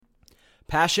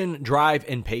Passion, drive,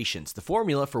 and patience. The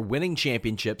formula for winning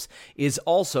championships is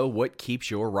also what keeps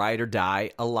your ride or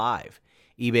die alive.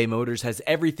 eBay Motors has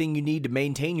everything you need to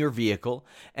maintain your vehicle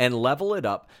and level it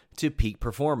up to peak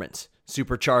performance.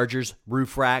 Superchargers,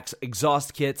 roof racks,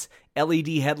 exhaust kits, LED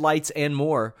headlights, and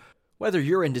more. Whether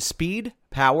you're into speed,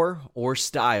 power, or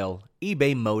style,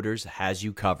 eBay Motors has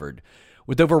you covered.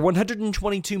 With over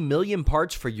 122 million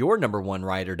parts for your number one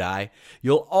ride or die,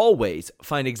 you'll always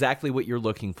find exactly what you're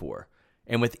looking for.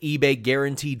 And with eBay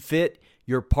Guaranteed Fit,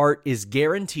 your part is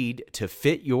guaranteed to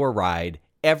fit your ride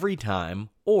every time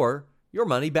or your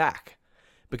money back.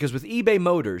 Because with eBay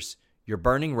Motors, you're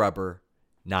burning rubber,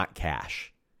 not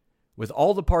cash. With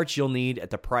all the parts you'll need at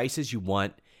the prices you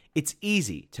want, it's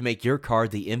easy to make your car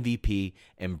the MVP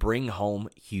and bring home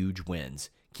huge wins.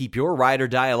 Keep your ride or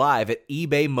die alive at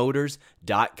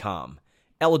ebaymotors.com.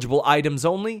 Eligible items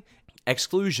only.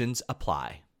 Exclusions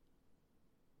apply.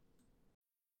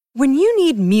 When you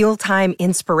need mealtime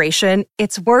inspiration,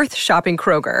 it's worth shopping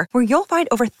Kroger, where you'll find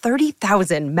over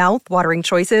 30,000 mouth-watering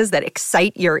choices that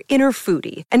excite your inner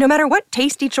foodie. And no matter what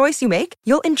tasty choice you make,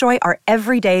 you'll enjoy our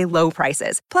everyday low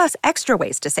prices, plus extra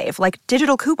ways to save, like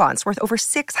digital coupons worth over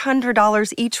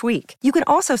 $600 each week. You can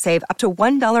also save up to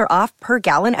 $1 off per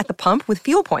gallon at the pump with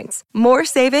fuel points. More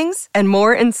savings and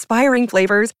more inspiring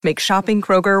flavors make shopping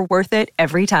Kroger worth it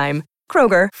every time.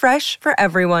 Kroger, fresh for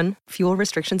everyone. Fuel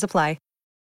restrictions apply.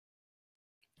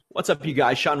 What's up, you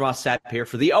guys? Sean Ross Sapp here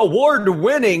for the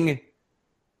award-winning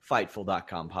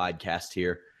Fightful.com podcast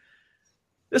here.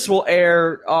 This will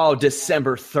air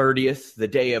December 30th, the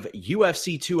day of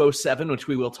UFC 207, which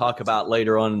we will talk about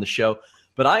later on in the show.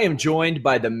 But I am joined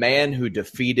by the man who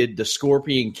defeated the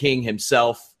Scorpion King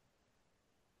himself,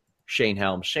 Shane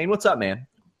Helms. Shane, what's up, man?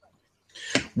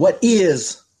 What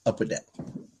is up with that?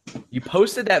 You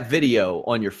posted that video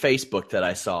on your Facebook that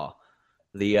I saw.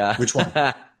 Which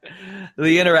one?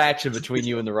 The interaction between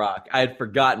you and The Rock. I had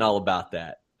forgotten all about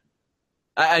that.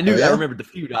 I knew, oh, yeah? I remembered the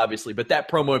feud, obviously, but that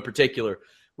promo in particular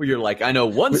where you're like, I know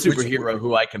one superhero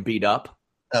who I can beat up.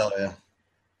 Oh, yeah.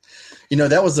 You know,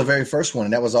 that was the very first one,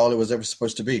 and that was all it was ever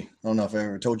supposed to be. I don't know if I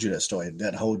ever told you that story.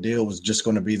 That whole deal was just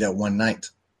going to be that one night.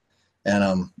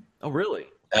 And oh, really?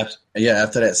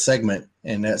 after that segment,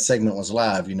 and that segment was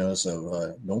live,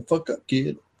 so don't fuck up,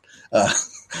 kid.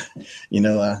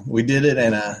 We did it,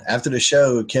 and after the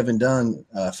show, Kevin Dunn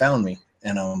found me,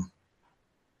 and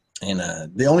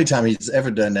the only time he's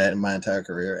ever done that in my entire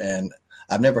career, and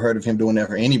I've never heard of him doing that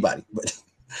for anybody, but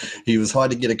he was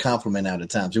hard to get a compliment out at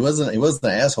times. He wasn't an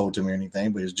asshole to me or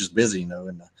anything, but he was just busy,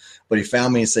 but he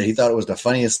found me and said he thought it was the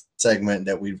funniest segment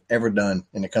that we've ever done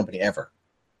in the company ever.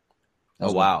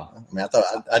 Oh, wow. I mean, I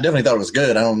definitely thought it was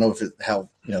good. I don't know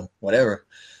whatever.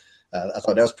 I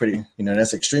thought that was pretty,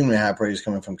 that's extremely high praise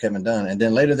coming from Kevin Dunn. And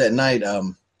then later that night, I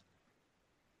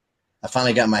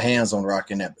finally got my hands on Rock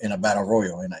in a battle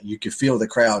royal, and you could feel the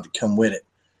crowd come with it.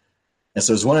 And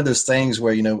so it's one of those things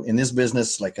where, in this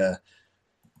business, like,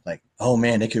 oh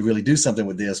man, they could really do something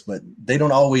with this, but they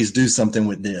don't always do something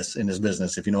with this in this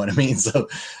business, if you know what I mean. So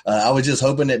I was just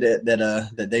hoping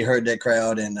that they heard that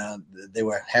crowd and they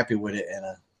were happy with it.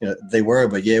 And, they were,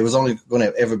 but yeah, it was only going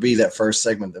to ever be that first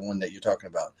segment, the one that you're talking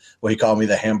about, where he called me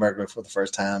the hamburger for the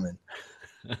first time.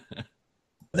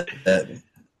 And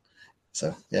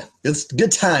so, yeah, it's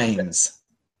good times.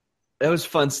 That was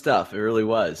fun stuff. It really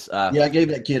was. Yeah, I gave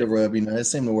that kid a rub. It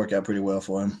seemed to work out pretty well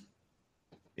for him.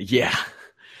 Yeah.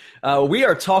 We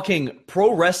are talking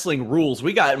pro wrestling rules.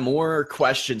 We got more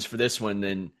questions for this one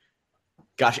than,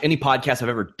 any podcast I've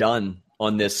ever done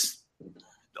on this.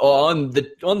 On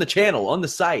the channel, on the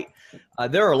site,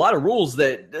 there are a lot of rules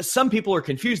that some people are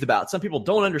confused about. Some people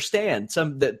don't understand.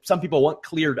 Some people want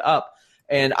cleared up,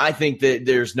 and I think that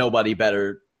there's nobody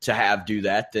better to have do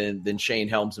that than Shane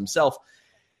Helms himself.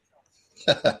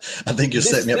 I think you're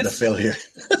setting me up to fail here.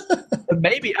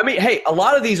 Maybe. I mean, hey, a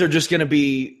lot of these are just going to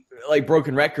be like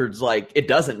broken records. Like, it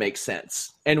doesn't make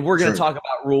sense, and we're going to talk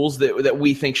about rules that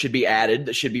we think should be added,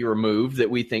 that should be removed,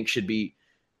 that we think should be.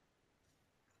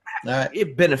 All right.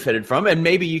 It benefited from, and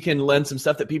maybe you can lend some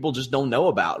stuff that people just don't know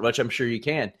about, which I'm sure you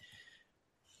can.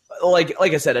 Like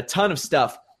I said, a ton of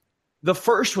stuff. The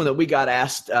first one that we got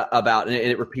asked about, and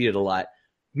it repeated a lot,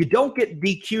 you don't get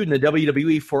DQ'd in the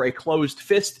WWE for a closed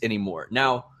fist anymore.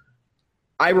 Now,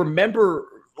 I remember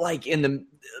like in the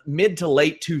mid to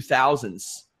late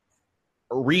 2000s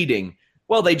reading,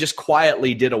 well, they just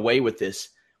quietly did away with this.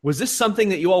 Was this something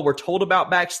that you all were told about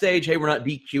backstage? Hey, we're not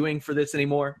DQing for this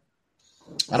anymore?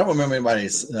 I don't remember anybody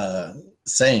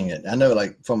saying it. I know,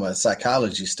 like, from a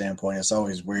psychology standpoint, it's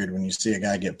always weird when you see a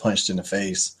guy get punched in the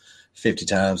face 50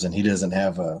 times and he doesn't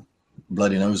have a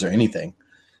bloody nose or anything.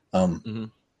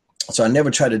 So I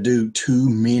never try to do too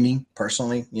many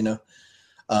personally,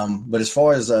 But as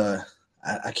far as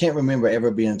I can't remember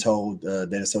ever being told that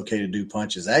it's okay to do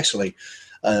punches. Actually,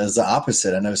 it's the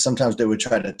opposite. I know sometimes they would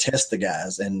try to test the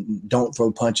guys and don't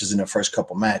throw punches in the first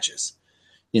couple matches,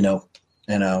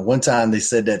 And one time they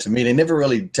said that to me. They never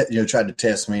really tried to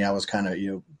test me. I was kind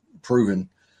of proven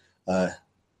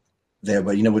there,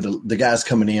 but with the guys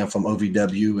coming in from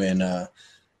OVW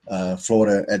and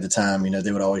Florida at the time,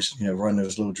 they would always run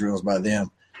those little drills by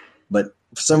them. But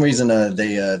for some reason,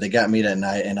 they got me that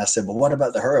night, and I said, "Well, what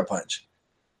about the Hurrah punch?"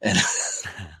 And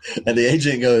and the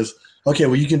agent goes, "Okay,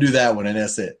 well, you can do that one, and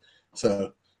that's it."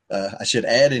 So I should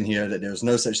add in here that there was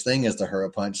no such thing as the Hurrah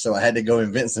punch, so I had to go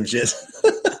invent some shit.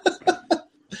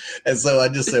 And so I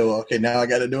just said, "Well, okay, now I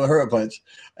got to do a Hurrah punch,"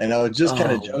 and I was just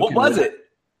kind of joking. What was it?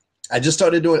 I just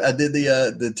started doing. I did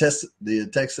the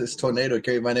Texas Tornado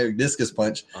Carry My Neck discus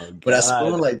punch, but I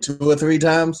spun like 2 or 3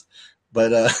 times.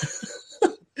 But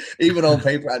even on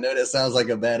paper, I know that sounds like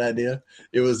a bad idea.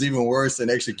 It was even worse in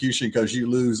execution because you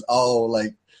lose all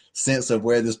like sense of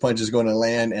where this punch is going to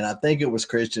land. And I think it was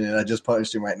Christian, and I just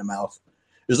punched him right in the mouth.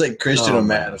 It was like Christian or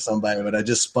Matt or somebody, but I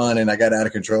just spun and I got out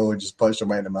of control and just punched him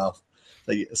right in the mouth.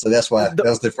 So that's why that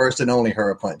was the first and only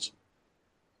Hurrah punch.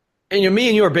 And me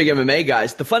and you are big MMA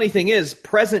guys. The funny thing is,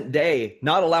 present day,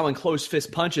 not allowing closed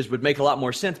fist punches would make a lot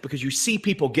more sense because you see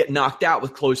people get knocked out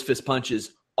with closed fist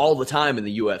punches all the time in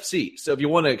the UFC. So if you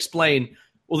want to explain,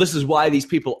 well, this is why these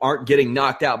people aren't getting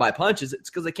knocked out by punches, it's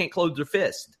because they can't close their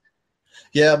fist.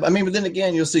 Yeah, I mean, but then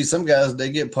again, you'll see some guys, they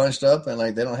get punched up and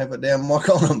like they don't have a damn mark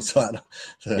on them. So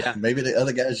maybe the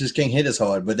other guys just can't hit as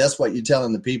hard. But that's what you're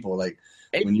telling the people. Like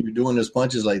when you're doing those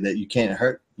punches like that, you can't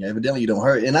hurt. Evidently you don't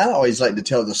hurt. And I always like to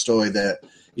tell the story that,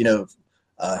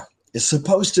 it's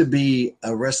supposed to be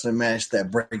a wrestling match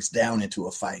that breaks down into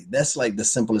a fight. That's like the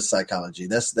simplest psychology.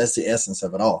 That's the essence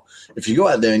of it all. If you go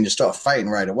out there and you start fighting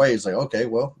right away, it's like, okay,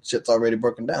 well, shit's already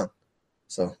broken down.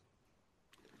 So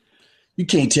you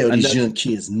can't tell these young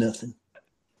kids nothing.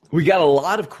 We got a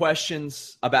lot of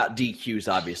questions about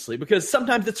DQs, obviously, because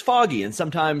sometimes it's foggy and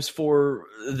sometimes for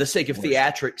the sake of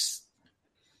theatrics,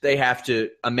 they have to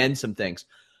amend some things.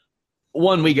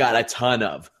 One we got a ton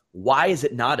of. Why is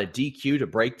it not a DQ to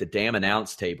break the damn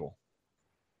announce table?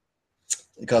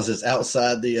 Because it's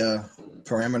outside the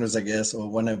parameters, I guess,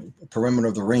 or perimeter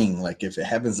of the ring. Like if it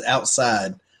happens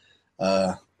outside,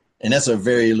 and that's a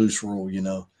very loose rule,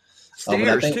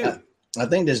 Stairs too. I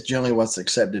think that's generally what's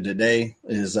accepted today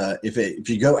is if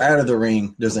you go out of the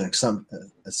ring, there's an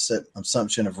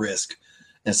assumption of risk.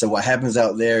 And so what happens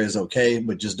out there is okay,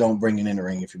 but just don't bring it in the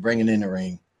ring. If you bring it in the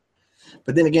ring.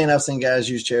 But then again, I've seen guys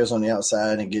use chairs on the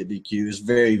outside and get DQ. It's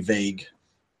very vague.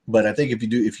 But I think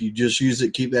if you just use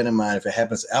it, keep that in mind. If it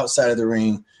happens outside of the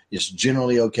ring, it's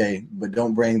generally okay. But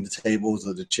don't bring the tables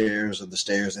or the chairs or the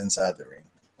stairs inside the ring.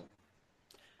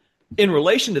 In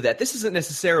relation to that, this isn't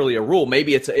necessarily a rule.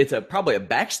 Maybe it's probably a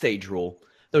backstage rule.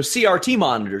 Those CRT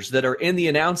monitors that are in the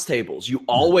announce tables, you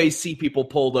always see people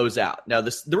pull those out. Now,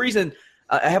 the reason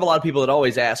I have a lot of people that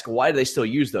always ask, why do they still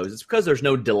use those? It's because there's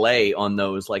no delay on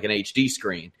those like an HD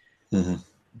screen. Mm-hmm.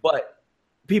 But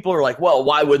people are like, well,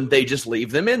 why wouldn't they just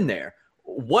leave them in there?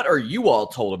 What are you all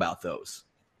told about those?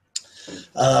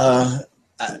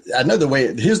 I know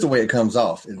here's the way it comes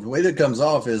off. The way that comes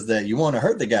off is that you want to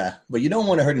hurt the guy, but you don't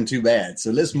want to hurt him too bad.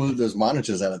 So let's move those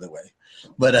monitors out of the way.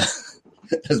 But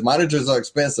those monitors are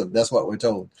expensive. That's what we're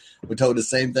told. We're told the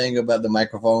same thing about the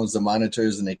microphones, the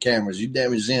monitors, and the cameras. You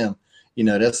damage them,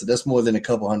 that's more than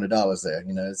 $200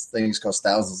 there. Things cost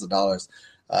thousands of dollars.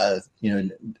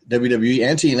 WWE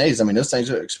and TNAs, I mean, those things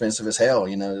are expensive as hell,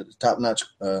 top-notch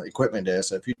equipment there.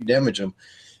 So if you damage them,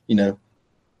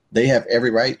 they have every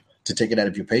right to take it out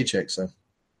of your paycheck. So,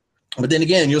 but then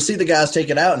again, you'll see the guys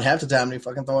take it out, and half the time they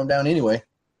fucking throw them down anyway.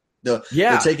 They'll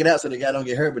take it out so the guy don't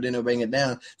get hurt, but then they'll bring it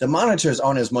down. The monitors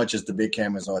aren't as much as the big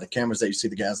cameras are. The cameras that you see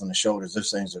the guys on the shoulders, those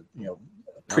things are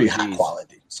pretty high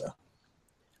quality. So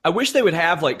I wish they would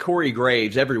have like Corey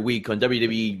Graves every week on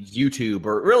WWE YouTube,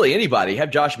 or really anybody, have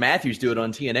Josh Matthews do it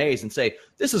on TNAs and say,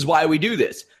 this is why we do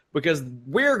this, because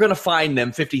we're going to fine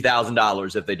them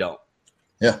 $50,000 if they don't.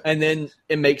 Yeah. And then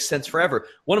it makes sense forever.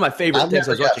 One of my favorite things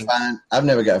I was watching. I've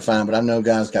never got fined, but I know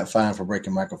guys got fined for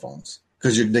breaking microphones.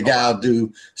 Because the guy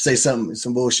will say some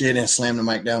bullshit and slam the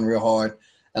mic down real hard.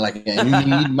 And you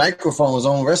need microphones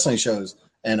on wrestling shows.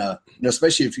 And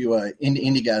especially if you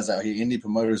indie guys out here, indie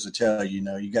promoters will tell you,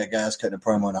 you got guys cutting a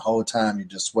promo the whole time, you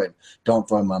just sweat. Don't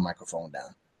throw my microphone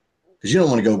down. Because you don't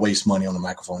want to go waste money on the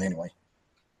microphone anyway.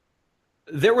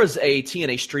 There was a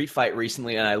TNA street fight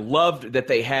recently, and I loved that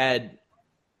they had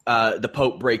the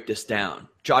Pope break this down.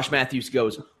 Josh Matthews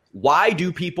goes, why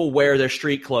do people wear their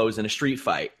street clothes in a street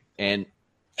fight? And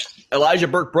Elijah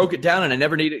Burke broke it down, and I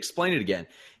never need to explain it again.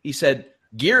 He said,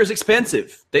 gear is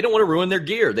expensive. They don't want to ruin their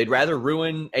gear. They'd rather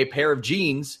ruin a pair of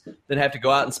jeans than have to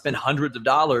go out and spend hundreds of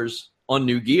dollars on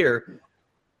new gear,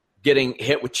 getting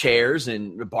hit with chairs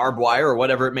and barbed wire or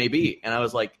whatever it may be. And I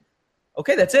was like,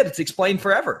 okay, that's it. It's explained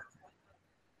forever.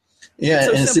 Yeah, so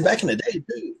and simple. see, back in the day,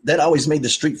 dude, that always made the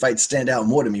street fight stand out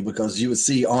more to me because you would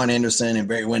see Arn Anderson and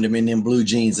Barry Windham in them blue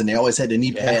jeans, and they always had the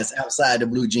knee pads outside the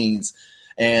blue jeans.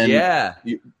 And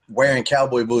wearing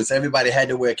cowboy boots. Everybody had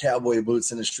to wear cowboy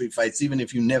boots in the street fights. Even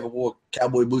if you never wore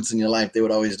cowboy boots in your life, they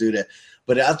would always do that.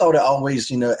 But I thought it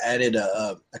always, added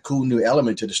a cool new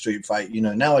element to the street fight.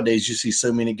 Nowadays you see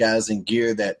so many guys in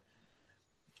gear that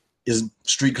is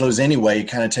street clothes anyway. It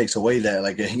kind of takes away that.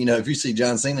 Like, if you see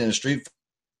John Cena in a street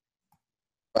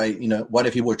fight, what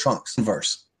if he wore trunks?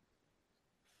 Verse.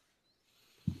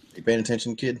 You paying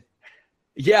attention, kid?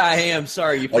 Yeah, I am.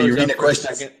 Sorry. You you reading the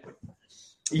questions?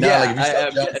 No,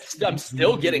 I'm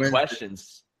still getting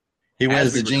questions. He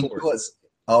wears the jean shorts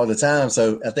all the time.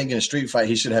 So I think in a street fight,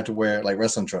 he should have to wear like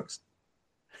wrestling trunks.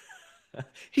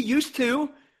 He used to.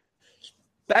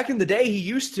 Back in the day, he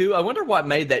used to. I wonder what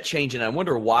made that change, and I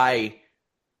wonder why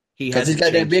he has. Because he's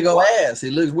got that big old ass. He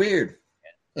looks weird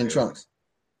in trunks.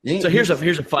 So here's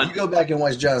a fun. You go back and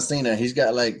watch John Cena. He's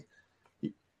got like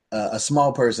a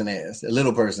small person ass, a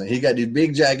little person. He got this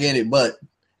big gigantic butt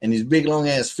and these big long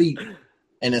ass feet.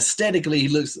 And aesthetically, he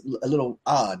looks a little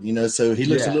odd, so he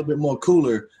looks a little bit more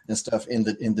cooler and stuff in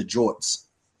the jorts.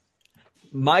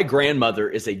 My grandmother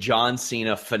is a John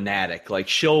Cena fanatic. Like,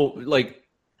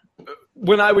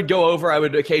 when I would go over, I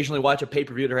would occasionally watch a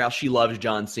pay-per-view at her house. She loves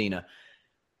John Cena.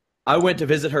 I went to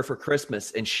visit her for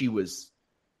Christmas, and she was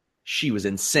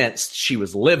incensed. She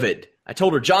was livid. I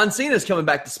told her, John Cena's coming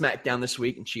back to SmackDown this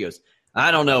week. And she goes, I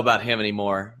don't know about him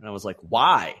anymore. And I was like,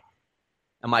 why?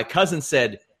 And my cousin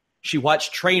said, she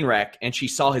watched Trainwreck and she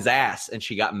saw his ass and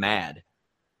she got mad.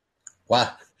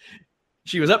 Wow.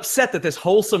 She was upset that this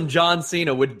wholesome John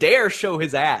Cena would dare show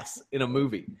his ass in a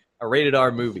movie, a rated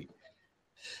R movie.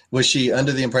 Was she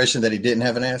under the impression that he didn't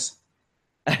have an ass?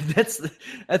 That's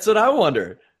what I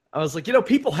wonder. I was like,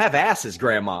 people have asses,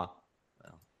 Grandma.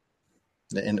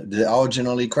 And they're all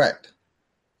generally cracked,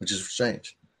 which is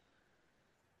strange.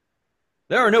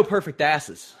 There are no perfect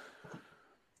asses.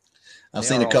 I've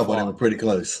seen a couple that were pretty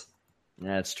close.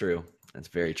 That's true. That's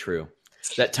very true.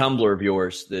 That Tumblr of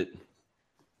yours, that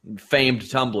famed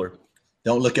Tumblr.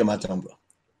 Don't look at my Tumblr.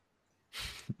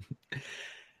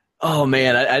 Oh,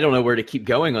 man, I don't know where to keep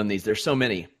going on these. There's so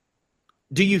many.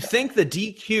 Do you think the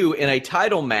DQ in a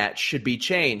title match should be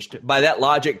changed? By that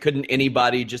logic, couldn't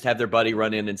anybody just have their buddy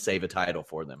run in and save a title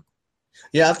for them?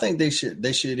 Yeah, I think they should.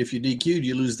 They should. If you DQ'd,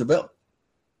 you lose the belt.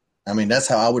 I mean, that's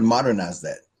how I would modernize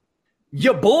that.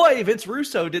 Your boy Vince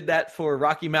Russo did that for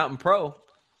Rocky Mountain Pro.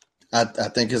 I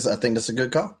think that's a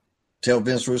good call. Tell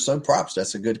Vince Russo props.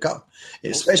 That's a good call,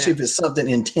 especially if it's something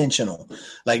intentional,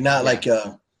 like not like say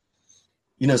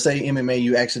MMA,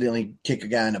 you accidentally kick a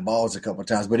guy in the balls a couple of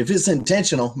times, but if it's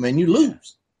intentional, man, you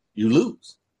lose. You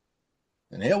lose.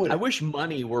 And hell with it. I wish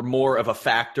money were more of a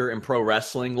factor in pro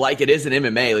wrestling, like it is in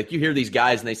MMA. Like you hear these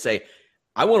guys and they say,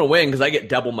 "I want to win because I get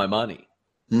double my money."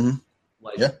 Mm-hmm.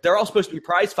 They're all supposed to be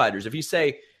prize fighters. If you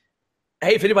say,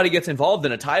 hey, if anybody gets involved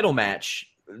in a title match,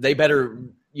 they better,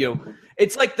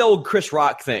 it's like the old Chris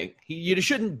Rock thing. You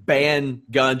shouldn't ban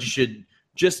guns. You should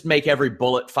just make every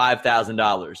bullet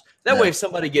 $5,000. That way, if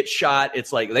somebody gets shot,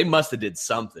 it's like they must have did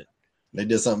something. They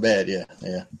did something bad.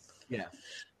 Yeah.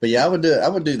 But yeah, I would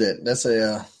do that. That's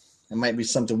it might be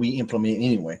something we implement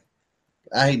anyway.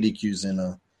 I hate DQs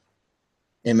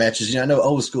in matches. I know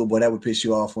old school, boy, that would piss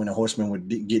you off when a horseman would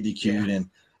get DQ'd,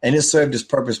 and it served its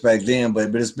purpose back then,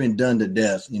 but it's been done to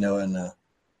death, and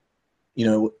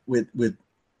with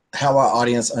how our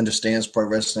audience understands pro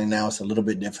wrestling now, it's a little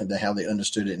bit different than how they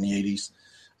understood it in the 80s,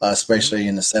 especially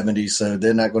in the 70s. So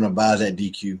they're not going to buy that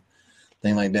DQ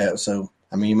thing like that. So,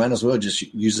 I mean, you might as well just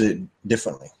use it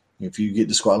differently. If you get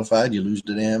disqualified, you lose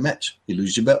the damn match. You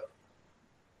lose your belt.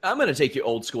 I'm going to take you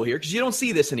old school here because you don't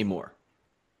see this anymore.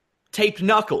 Taped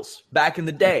knuckles back in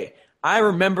the day. I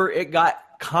remember it got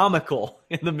comical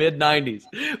in the mid-90s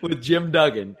with Jim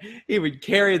Duggan. He would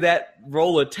carry that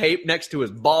roll of tape next to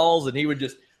his balls, and he would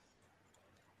just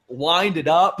wind it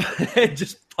up and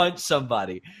just punch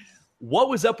somebody. What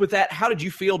was up with that? How did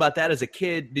you feel about that as a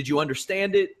kid? Did you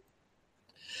understand it?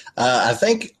 I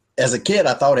think as a kid,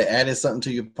 I thought it added something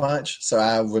to your punch. So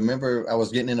I remember I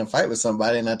was getting in a fight with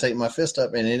somebody, and I take my fist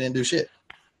up, and it didn't do shit.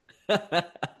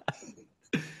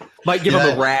 Might give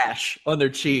them a rash on their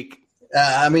cheek.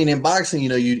 I mean, in boxing,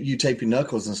 you tape your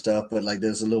knuckles and stuff, but like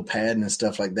there's a little padding and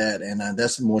stuff like that, and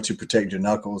that's more to protect your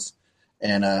knuckles.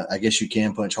 And I guess you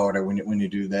can punch harder when you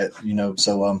do that, you know.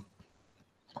 So,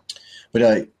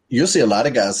 but you'll see a lot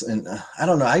of guys, and I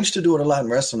don't know. I used to do it a lot in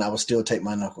wrestling. I would still take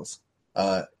my knuckles.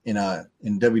 In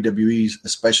WWE,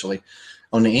 especially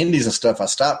on the indies and stuff, I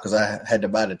stopped because I had to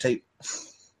buy the tape.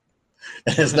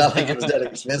 And it's not like it was that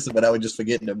expensive, but I would just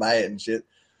forget to buy it and shit.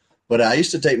 But I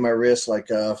used to take my wrist like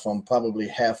from probably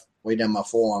halfway down my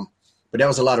forearm. But that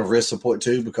was a lot of wrist support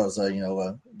too, because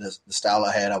the style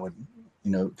I had, I would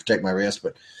protect my wrist.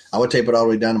 But I would tape it all the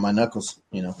way down to my knuckles.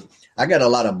 You know, I got a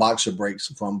lot of boxer breaks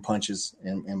from punches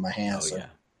in my hands. Oh, so.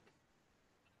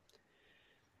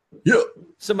 Yeah.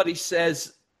 Somebody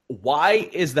says, why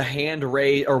is the hand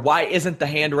raised, or why isn't the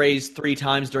hand raised 3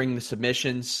 times during the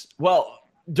submissions? Well,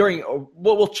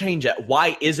 we'll change that.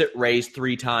 Why is it raised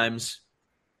 3 times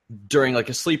during like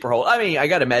a sleeper hold? I mean, I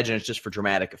got to imagine it's just for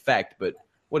dramatic effect, but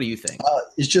what do you think?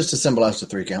 It's just to symbolize the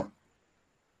 3 count.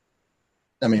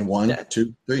 I mean, 1,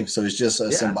 2, 3. So it's just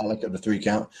symbolic of the 3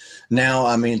 count. Now,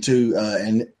 I mean,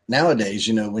 and nowadays,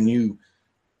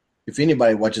 if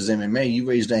anybody watches MMA, you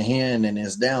raise their hand and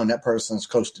it's down, that person's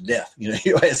close to death. You know,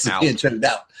 he's being choked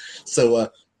out. So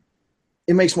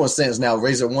it makes more sense now.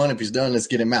 Raise it 1. If he's done, let's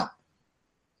get him out.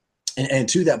 And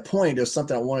to that point, there's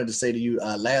something I wanted to say to you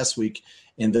last week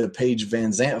in the Paige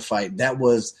Van Zant fight. That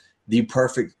was the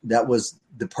perfect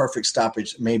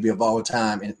stoppage maybe of all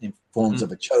time in forms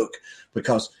of a choke,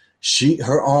 because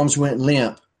her arms went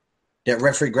limp. That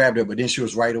referee grabbed her, but then she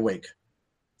was right awake.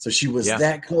 So she was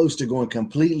that close to going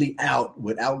completely out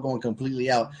without going completely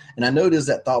out. And I know there's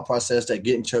that thought process that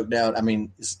getting choked out, I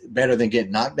mean, it's better than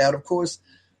getting knocked out, of course,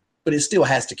 but it still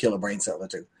has to kill a brain cell or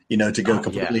two, to go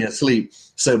completely asleep.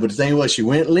 So, but the thing was, she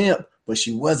went limp, but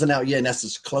she wasn't out yet. And that's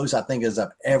as close, I think, as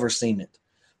I've ever seen it.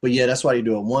 But yeah, that's why you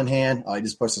do it one hand. All right,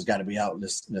 this person's got to be out.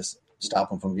 Let's stop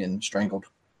them from getting strangled.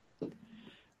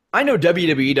 I know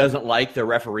WWE doesn't like their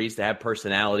referees to have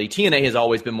personality. TNA has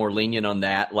always been more lenient on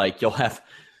that. Like you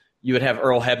would have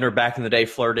Earl Hebner back in the day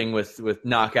flirting with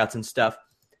knockouts and stuff.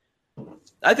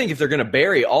 I think if they're going to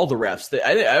bury all the refs,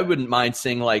 I wouldn't mind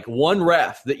seeing like one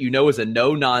ref that is a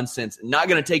no-nonsense, not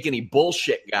going to take any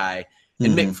bullshit guy,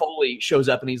 and Mick Foley shows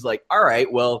up and he's like, all right,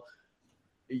 well,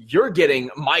 you're getting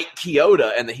Mike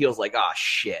Chioda, and the heel's like, oh,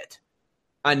 shit.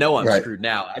 I know I'm screwed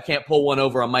now. I can't pull one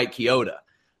over on Mike Chioda.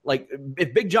 Like,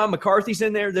 if Big John McCarthy's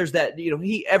in there, there's that,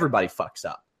 everybody fucks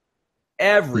up.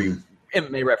 Every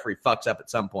MMA referee fucks up at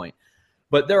some point.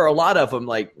 But there are a lot of them,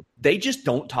 like, they just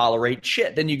don't tolerate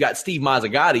shit. Then you got Steve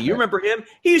Mazzagatti. You remember him?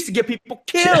 He used to get people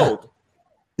killed.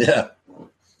 Yeah,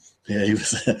 he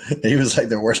was like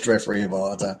the worst referee of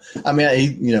all time. I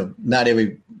mean, not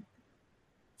every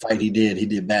fight he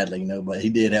did badly, but he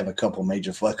did have a couple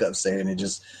major fuck-ups there, and it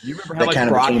just – You remember how much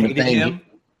Brock hated him?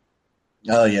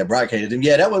 Oh, yeah, Brock hated him.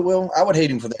 Yeah, I would hate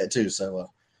him for that too. So,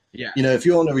 if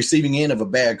you're on the receiving end of a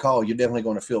bad call, you're definitely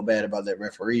going to feel bad about that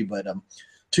referee. But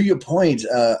to your point,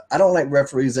 I don't like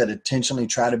referees that intentionally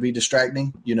try to be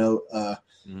distracting,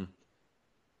 and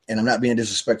I'm not being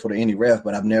disrespectful to any ref,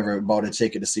 but I've never bought a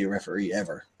ticket to see a referee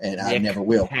ever, and I never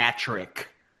will.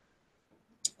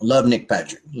 Love Nick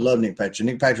Patrick.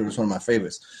 Nick Patrick was one of my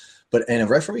favorites. And a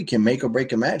referee can make or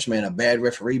break a match, man. A bad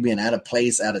referee being out of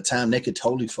place, out of time, they could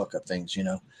totally fuck up things,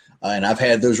 And I've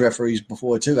had those referees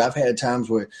before, too. I've had times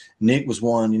where Nick was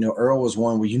one, Earl was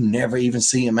one, where you never even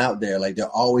see him out there. Like, they're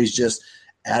always just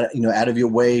out of your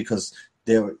way because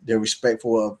they're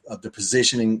respectful of the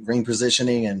positioning, ring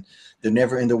positioning, and they're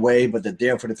never in the way, but they're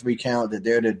there for the 3 count. They're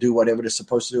there to do whatever they're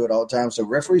supposed to do at all times. So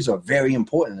referees are very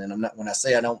important. And when I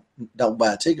say I don't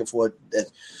buy a ticket for it, that,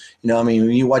 when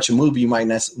you watch a movie, you might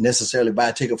not necessarily buy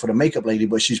a ticket for the makeup lady,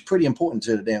 but she's pretty important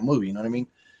to the damn movie. You know what I mean?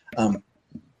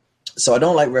 So I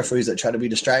don't like referees that try to be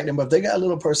distracting, but if they got a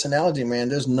little personality, man,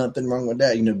 there's nothing wrong with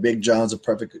that. Big John's a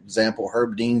perfect example.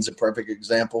 Herb Dean's a perfect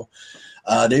example.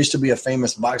 There used to be a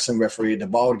famous boxing referee, the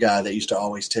bald guy that used to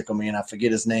always tickle me, and I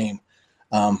forget his name.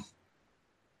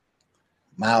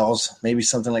 Miles, maybe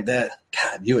something like that.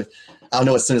 God, I'll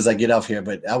know as soon as I get off here,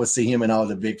 but I would see him in all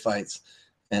the big fights,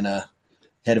 and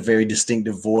had a very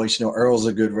distinctive voice. Earl's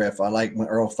a good ref. I like when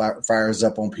Earl fires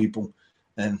up on people,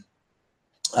 and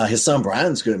his son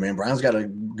Brian's good, man. Brian's got a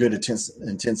good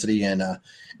intensity and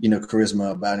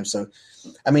charisma about him. So,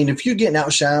 I mean, if you're getting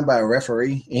outshined by a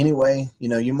referee anyway,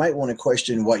 you might want to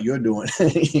question what you're doing.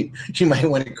 You might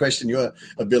want to question your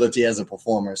ability as a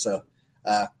performer. So,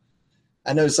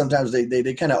 I know sometimes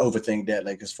they kind of overthink that,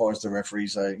 like as far as the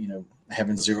referees,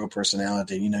 having zero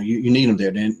personality. You need them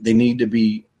there. They need to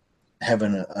be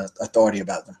having an authority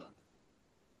about them.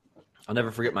 I'll never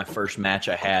forget my first match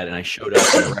I had, and I showed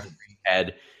up and the referee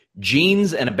had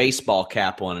jeans and a baseball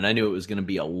cap on, and I knew it was going to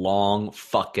be a long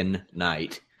fucking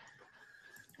night.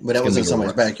 But that was in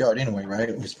somebody's backyard anyway, right?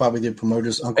 It was probably the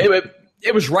promoter's uncle.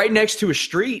 It was right next to a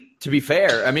street, to be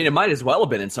fair. I mean, it might as well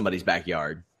have been in somebody's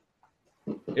backyard.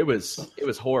 It was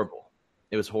horrible.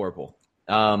 It was horrible.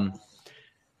 Why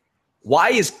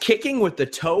is kicking with the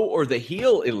toe or the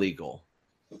heel illegal?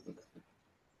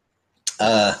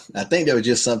 I think that was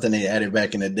just something they added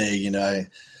back in the day. You know,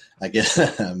 I guess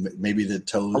maybe the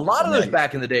toe. A lot of those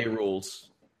back in the day rules.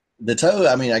 The toe,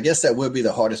 I mean, I guess that would be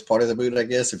the hardest part of the boot, I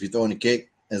guess, if you're throwing a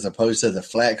kick as opposed to the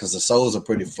flat, because the soles are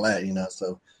pretty flat, you know.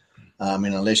 So, I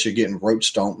mean, unless you're getting roach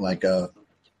stomped like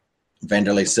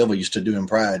Vanderlei Silva used to do in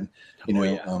Pride, you know.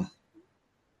 Yeah.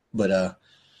 But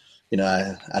you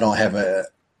know, I don't have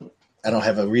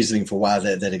a reasoning for why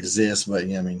that exists. But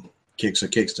yeah, I mean, kicks are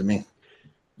kicks to me.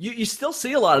 You still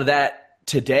see a lot of that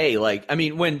today. Like, I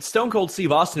mean, when Stone Cold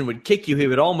Steve Austin would kick you, he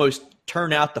would almost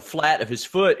turn out the flat of his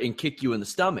foot and kick you in the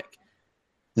stomach.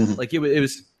 Mm-hmm. Like, it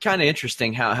was kind of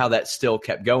interesting how that still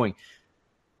kept going.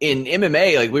 In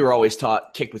MMA, like, we were always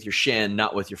taught kick with your shin,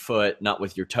 not with your foot, not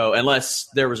with your toe, unless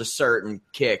there was a certain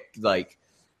kick. Like,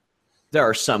 there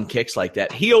are some kicks like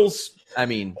that. Heels, I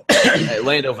mean,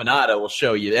 Lando Venata will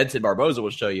show you. Edson Barboza will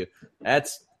show you.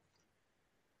 That's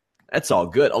all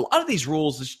good. A lot of these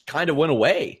rules just kind of went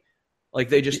away. Like,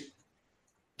 they just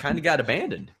kind of got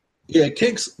abandoned. Yeah,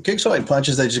 kicks are like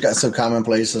punches. They just got so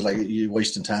commonplace. It's like you're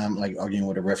wasting time, like arguing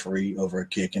with a referee over a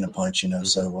kick and a punch, you know.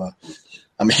 So,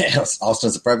 I mean,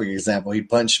 Austin's a perfect example. He'd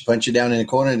punch you down in the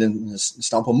corner and then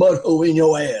stomp a mud hole in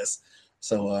your ass.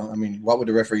 So, I mean, what would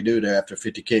the referee do there after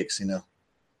 50 kicks, you know?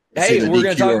 Hey, we're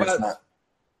going to talk about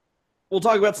 – we'll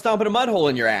talk about stomping a mud hole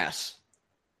in your ass.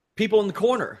 People in the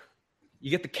corner. You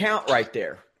get the count right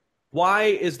there. Why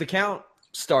is the count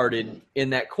started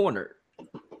in that corner?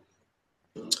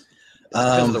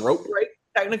 Because of the rope break,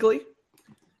 technically?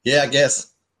 Yeah, I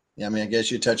guess. Yeah, I mean, I guess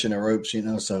you're touching the ropes, you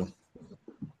know, so.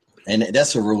 And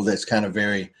that's a rule that's kind of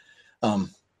very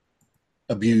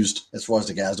abused as far as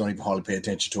the guys don't even hardly pay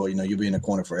attention to it. You know, you'll be in the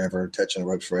corner forever, touching the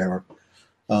ropes forever.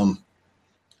 And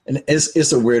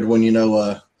it's a weird one, you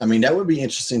know. I mean, that would be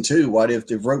interesting, too. What if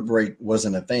the rope break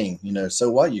wasn't a thing? You know, so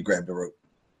why you grab the rope?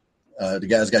 The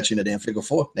guys got you in the damn figure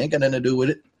four. They ain't got nothing to do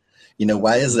with it. You know,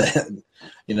 why is that?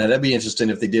 You know, that'd be interesting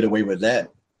if they did away with that.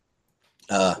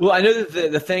 Well, I know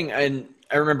that the thing, and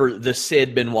I remember the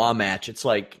Sid Benoit match. It's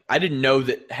like, I didn't know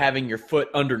that having your foot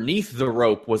underneath the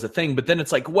rope was a thing. But then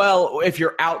it's like, well, if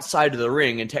you're outside of the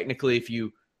ring, and technically if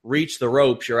you reach the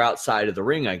ropes, you're outside of the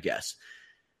ring, I guess.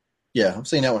 Yeah, I've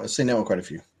seen that one. I've seen that one quite a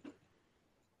few.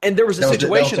 And there was a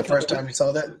situation. That was the first time you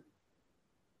saw that?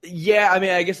 Yeah, I mean,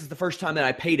 I guess it's the first time that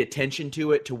I paid attention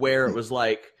to it, to where it was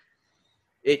like,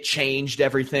 it changed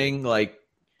everything. Like,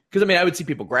 because I mean, I would see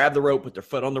people grab the rope, put their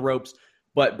foot on the ropes,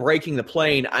 but breaking the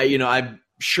plane, I'm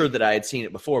sure that I had seen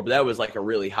it before, but that was like a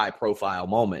really high profile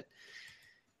moment.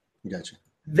 Gotcha.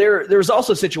 There was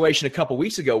also a situation a couple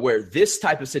weeks ago where this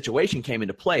type of situation came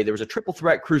into play. There was a triple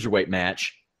threat cruiserweight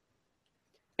match,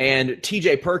 and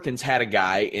TJ Perkins had a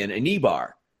guy in a knee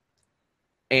bar.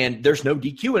 And there's no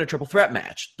DQ in a triple threat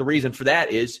match. The reason for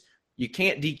that is you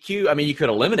can't DQ. I mean, you could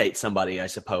eliminate somebody, I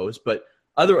suppose, but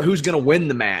who's going to win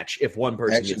the match if one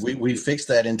person Actually, we fixed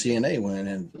that in TNA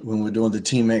when we were doing the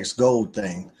Team X Gold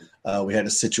thing. We had a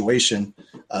situation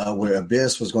where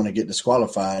Abyss was going to get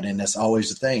disqualified, and that's always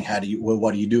the thing.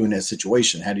 What do you do in that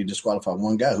situation? How do you disqualify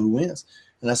one guy? Who wins?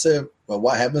 And I said, well,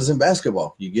 what happens in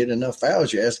basketball? You get enough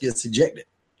fouls, your ass gets ejected.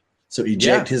 So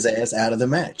eject his ass out of the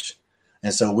match.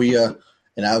 And so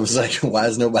and I was like, why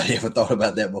has nobody ever thought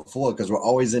about that before? Because we're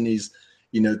always in these,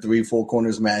 3-4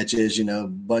 corners matches, a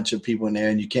bunch of people in there,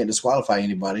 and you can't disqualify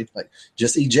anybody. Like,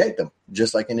 just eject them,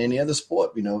 just like in any other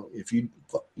sport. If you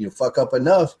fuck up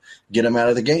enough, get them out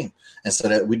of the game. And so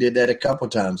that we did that a couple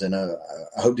of times, and I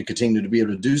hope to continue to be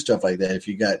able to do stuff like that. If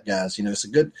you got guys, it's a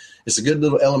good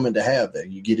little element to have there.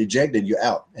 You get ejected, you're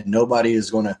out, and nobody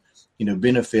is going to,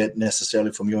 benefit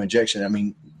necessarily from your injection. I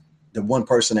mean, the one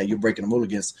person that you're breaking the rule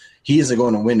against, he isn't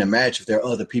going to win the match if there are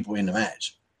other people in the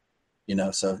match.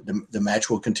 So the match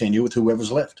will continue with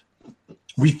whoever's left.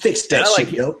 We fixed that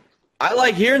shit, yo. I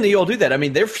like hearing that you'll do that. I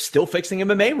mean, they're still fixing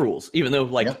MMA rules, even though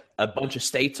a bunch of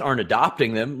states aren't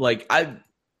adopting them. Like, I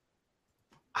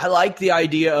like the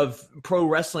idea of pro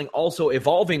wrestling also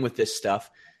evolving with this stuff.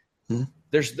 Mm-hmm.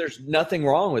 There's nothing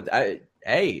wrong with that.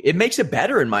 Hey, it makes it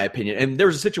better in my opinion. And there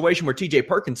was a situation where TJ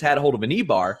Perkins had a hold of a knee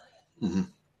bar, mm-hmm.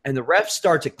 and the ref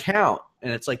starts a count,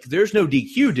 and it's like, there's no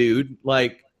DQ, dude.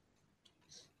 Like,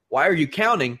 why are you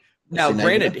counting? Now,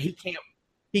 granted,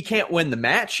 he can't win the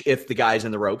match if the guy's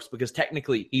in the ropes because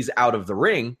technically he's out of the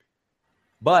ring.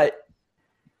 But,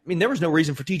 I mean, there was no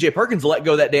reason for TJ Perkins to let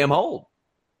go of that damn hold.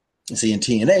 See, in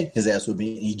TNA, his ass would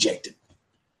be ejected.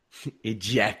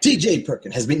 Ejected. TJ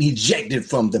Perkins has been ejected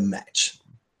from the match.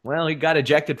 Well, he got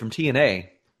ejected from TNA.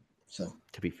 So,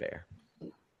 to be fair,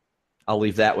 I'll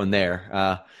leave that one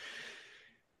there.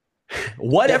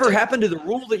 Whatever happened to the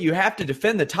rule that you have to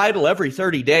defend the title every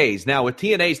 30 days? Now, with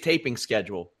TNA's taping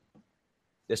schedule,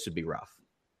 this would be rough.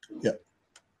 Yep.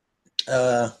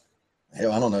 Hell,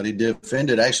 I don't know. They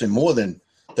defended actually more than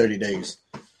 30 days.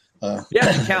 Yeah,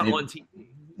 you count on TV.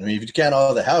 I mean, if you count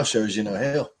all the house shows,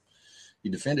 hell,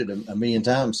 you defended a million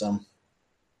times. Some.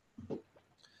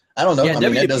 I don't know. Yeah, I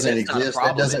mean, WWE, that doesn't exist.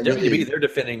 That doesn't WWE, really.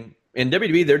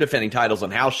 They're defending titles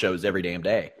on house shows every damn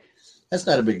day. That's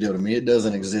not a big deal to me. It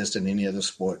doesn't exist in any other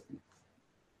sport.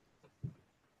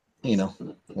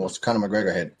 Well, Conor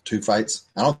McGregor had 2 fights.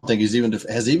 I don't think he's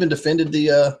has he even defended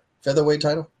the featherweight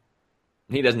title.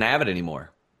 He doesn't have it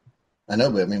anymore. I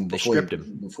know, but I mean, they stripped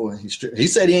him. Before he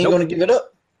said he ain't going to give it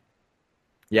up.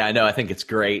 Yeah, I know. I think it's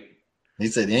great. He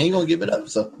said he ain't going to give it up.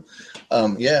 So,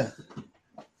 yeah.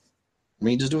 I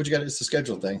mean, just do what you got. It's a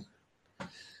schedule thing.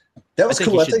 That was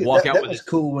cool. I think that was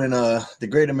cool when the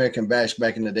Great American Bash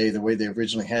back in the day, the way they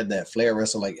originally had that, Flair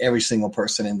wrestled like every single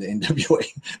person in the NWA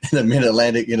in the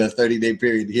Mid-Atlantic in a 30-day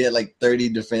period. He had like 30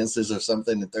 defenses or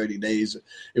something in 30 days.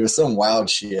 It was some wild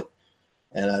shit.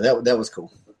 And that was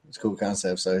cool. It's a cool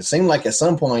concept. So it seemed like at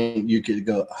some point you could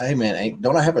go, hey, man,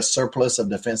 don't I have a surplus of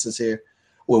defenses here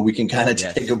where we can kind of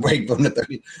take a break from the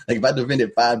 30? Like if I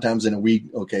defended 5 times in a week,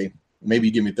 okay, maybe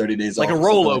you give me 30 days off. Like a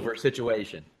rollover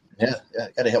situation. Yeah,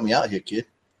 got to help me out here, kid.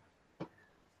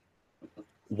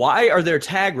 Why are there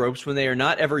tag ropes when they are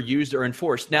not ever used or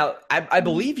enforced? Now, I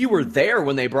believe you were there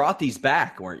when they brought these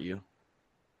back, weren't you?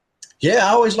 Yeah, I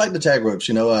always liked the tag ropes,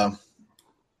 but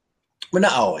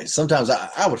not always. Sometimes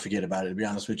I would forget about it, to be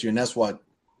honest with you, and that's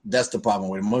the problem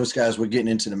with it. Most guys were getting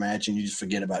into the match, and you just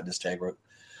forget about this tag rope.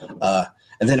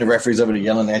 And then the referee's over there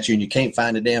yelling at you, and you can't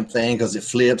find the damn thing because it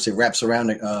flips, it wraps around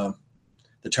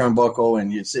the turnbuckle,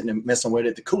 and you're sitting there messing with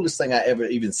it. The coolest thing I ever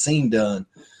even seen done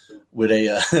with a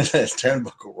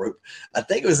turnbuckle rope, I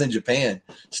think it was in Japan.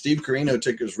 Steve Corino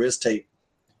took his wrist tape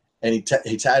and he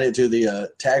tied it to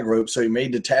the tag rope, so he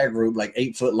made the tag rope like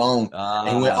 8 foot long,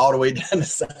 and he went all the way down the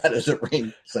side of the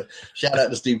ring. So shout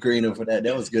out to Steve Corino for that.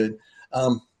 That was good.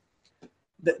 To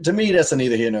me, that's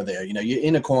neither here nor there. You're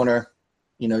in a corner.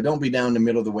 Don't be down the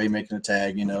middle of the way making a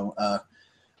tag.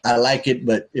 I like it,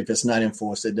 but if it's not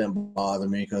enforced, it doesn't bother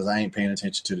me because I ain't paying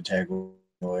attention to the tag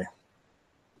anyway.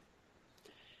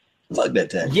 Fuck that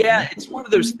tag. Yeah, it's one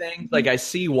of those things. Like I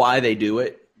see why they do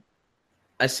it.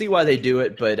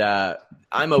 But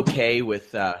I'm okay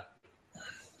with it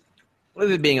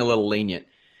being a little lenient.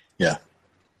 Yeah.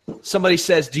 Somebody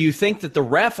says, do you think that the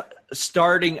ref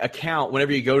starting a count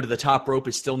whenever you go to the top rope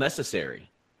is still necessary?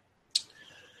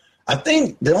 I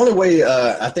think the only way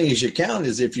I think you should count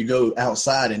is if you go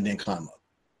outside and then climb up.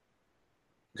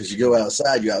 Because you go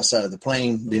outside, you're outside of the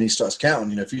plane, then he starts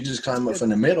counting. If you just climb up from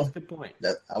the middle, good point.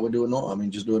 That I would do it normal. I mean,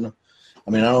 just do it.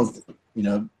 I mean, I don't,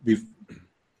 be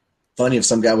funny if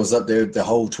some guy was up there the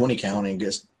whole 20 count and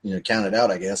gets, counted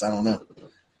out, I guess. I don't know.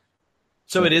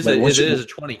 So it is a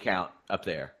 20 count up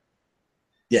there.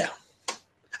 Yeah.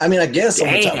 I mean, I guess on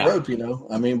the top rope,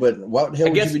 I mean, but what the hell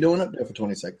would you be doing up there for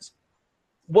 20 seconds?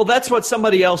 Well, that's what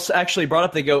somebody else actually brought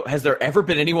up. They go, has there ever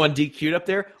been anyone DQ'd up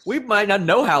there? We might not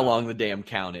know how long the damn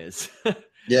count is.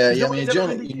 Yeah. I mean,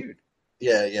 generally,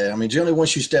 I mean, generally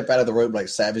once you step out of the rope like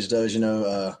Savage does,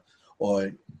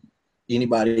 or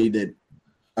anybody that,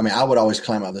 I mean, I would always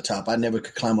climb out the top. I never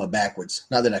could climb up backwards.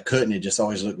 Not that I couldn't. It just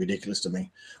always looked ridiculous to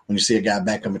me. When you see a guy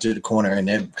back up into the corner and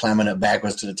they're climbing up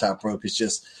backwards to the top rope, it's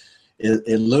just,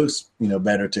 it looks,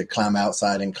 better to climb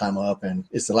outside and climb up. And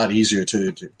it's a lot easier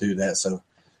to do that. So,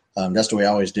 that's the way I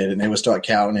always did it. And they would start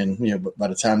counting, and by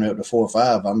the time they're up to 4 or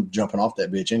 5, I'm jumping off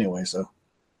that bitch anyway. So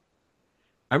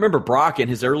I remember Brock in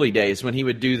his early days when he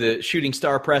would do the shooting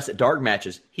star press at dark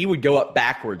matches. He would go up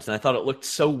backwards, and I thought it looked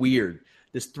so weird.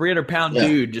 This 300-pound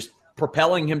dude just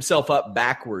propelling himself up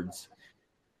backwards,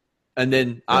 and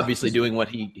then obviously doing what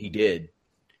he did.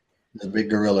 The big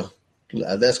gorilla.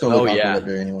 That's going to look awkward up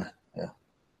there anyway.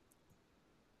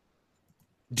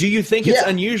 Do you think it's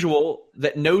unusual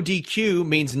that no DQ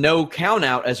means no count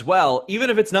out as well, even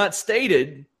if it's not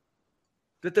stated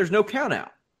that there's no count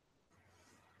out?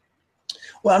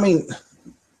 Well, I mean,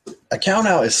 a count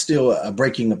out is still a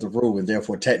breaking of the rule and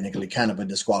therefore technically kind of a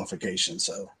disqualification.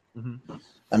 So,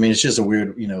 I mean, it's just a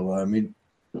weird, I mean,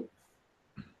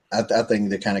 I think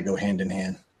they kind of go hand in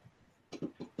hand.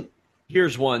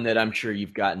 Here's one that I'm sure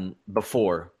you've gotten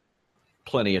before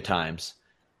plenty of times.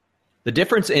 The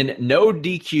difference in no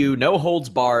DQ, no holds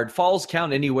barred, falls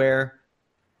count anywhere,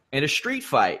 and a street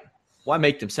fight. Why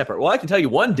make them separate? Well, I can tell you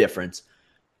one difference.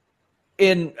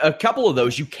 in a couple of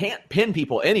those, you can't pin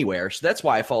people anywhere, so that's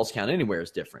why Falls Count Anywhere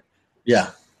is different.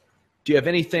 Yeah. Do you have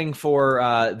anything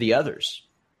for the others,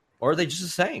 or are they just the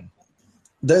same?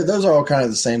 Those are all kind of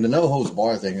the same. The no holds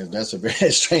barred thing that's a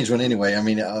very strange one anyway. I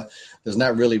mean, there's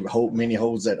not really many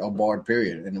holds that are barred,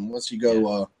 period. And then once you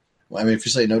go, if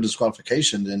you say no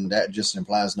disqualification, then that just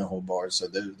implies no hold barred. So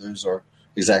those are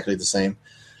exactly the same.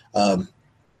 A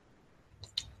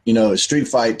street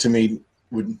fight to me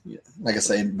would, like I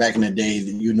say, back in the day,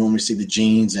 you normally see the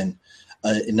jeans and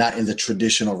not in the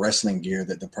traditional wrestling gear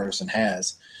that the person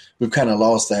has. We've kind of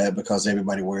lost that because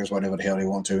everybody wears whatever the hell they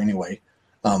want to anyway.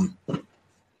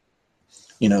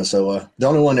 So the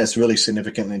only one that's really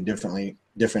significantly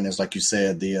different is, like you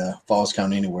said, the Falls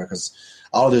Count Anywhere, because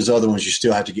all those other ones you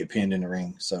still have to get pinned in the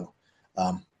ring. So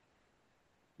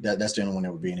that's the only one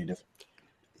that would be any different.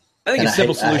 I think a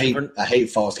simple solution. I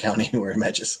hate Falls Count Anywhere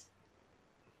matches.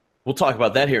 We'll talk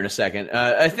about that here in a second.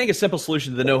 I think a simple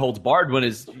solution to the no holds barred one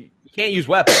is you can't use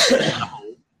weapons.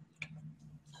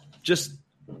 Just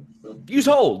use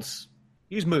holds.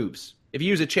 Use moves. If you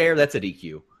use a chair, that's a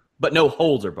DQ. But no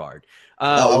holds are barred.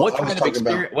 What kind of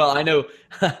experience? Well, I know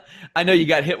you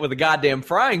got hit with a goddamn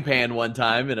frying pan one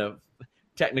time in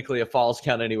technically a Falls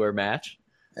Count Anywhere match.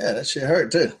 Yeah, that shit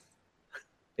hurt too.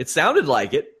 It sounded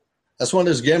like it. That's one of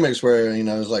those gimmicks where,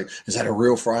 it's like, is that a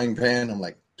real frying pan? I'm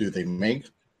like, do they make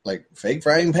like fake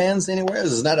frying pans anywhere?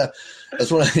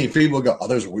 That's one of the people go, oh,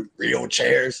 there's real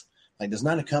chairs. Like, there's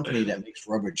not a company that makes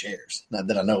rubber chairs, not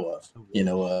that I know of.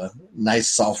 Nice,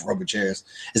 soft rubber chairs.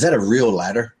 Is that a real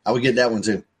ladder? I would get that one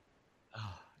too.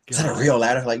 Oh, is that a real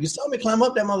ladder? Like, you saw me climb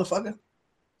up that motherfucker?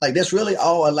 Like, that's really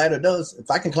all a ladder does. If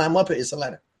I can climb up it, it's a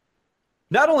ladder.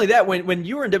 Not only that, when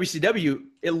you were in WCW,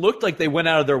 it looked like they went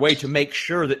out of their way to make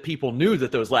sure that people knew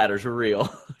that those ladders were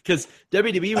real, because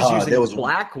WWE was using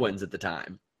black ones at the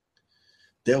time.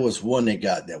 There was one they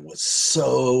got that was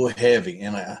so heavy,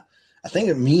 and I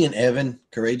think me and Evan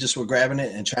Courageous were grabbing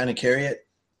it and trying to carry it.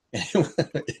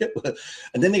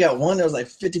 And then they got one that was like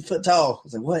 50 foot tall. I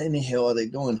was like, what in the hell are they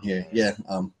doing here? Yeah,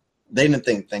 they didn't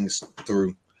think things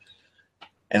through.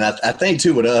 And I think,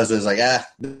 too, with us, it's like,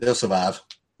 they'll survive.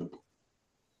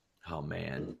 Oh,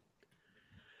 man.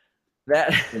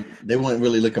 They weren't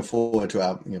really looking forward to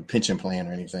our pension plan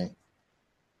or anything.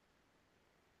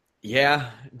 Yeah,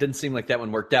 it didn't seem like that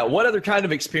one worked out. What other kind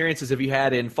of experiences have you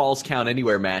had in Falls Count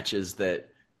Anywhere matches that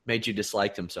made you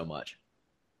dislike them so much?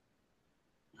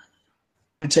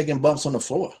 Taking bumps on the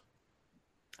floor.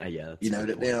 Yeah.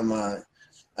 Getting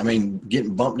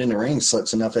bumped in the ring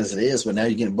sucks enough as it is, but now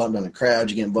you're getting bumped on the crowd,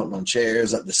 you're getting bumped on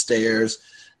chairs, up the stairs.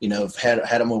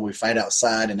 Had them where we fight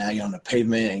outside, and now you're on the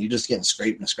pavement, and you're just getting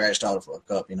scraped and scratched all the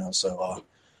fuck up, So,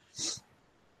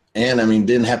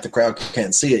 didn't have the crowd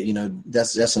can't see it.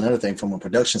 That's another thing from a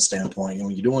production standpoint. When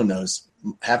you're doing those,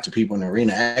 half the people in the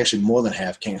arena, actually more than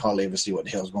half, can't hardly ever see what the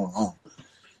hell's going on.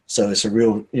 So it's a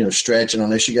real, stretch, and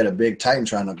unless you got a big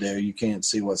Titantron up there, you can't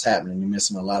see what's happening. You're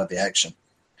missing a lot of the action.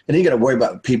 And then you got to worry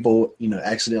about people,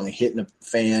 accidentally hitting a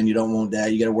fan. You don't want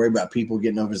that. You got to worry about people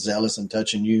getting overzealous and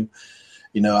touching you.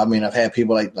 I've had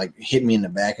people like hit me in the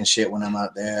back and shit when I'm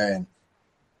out there. And,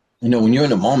 when you're in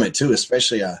the moment too,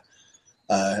 especially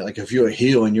like if you're a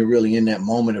heel and you're really in that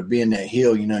moment of being that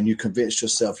heel, and you convince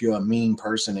yourself you're a mean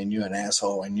person and you're an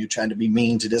asshole and you're trying to be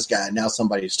mean to this guy and now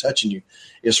somebody's touching you,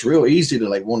 it's real easy to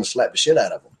like want to slap the shit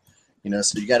out of them.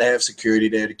 So you got to have security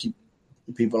there to keep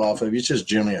people off of you. It's just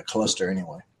generally a cluster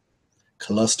anyway.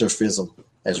 Cluster fizzle,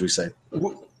 as we say.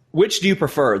 Which do you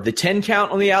prefer, the 10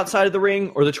 count on the outside of the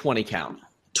ring or the 20 count?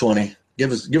 20. Give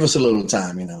us a little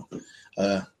time,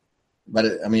 But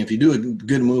if you do a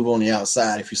good move on the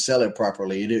outside, if you sell it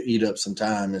properly, it'll eat up some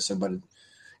time. And so, but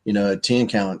a 10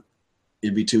 count,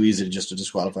 it'd be too easy to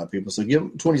disqualify people. So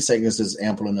give 20 seconds is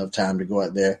ample enough time to go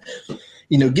out there,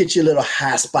 get your little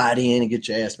high spot in and get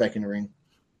your ass back in the ring.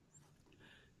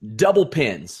 Double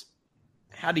pins.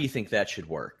 How do you think that should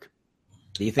work?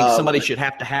 Do you think somebody should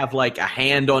have to have like a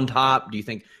hand on top? Do you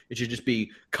think it should just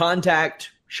be contact,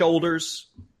 shoulders?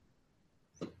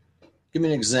 Give me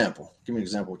an example. Give me an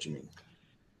example of what you mean.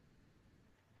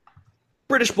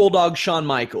 British Bulldog Shawn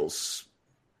Michaels.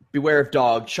 Beware of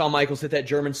Dog. Shawn Michaels hit that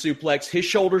German suplex. His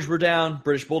shoulders were down.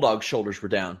 British Bulldog's shoulders were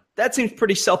down. That seems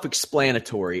pretty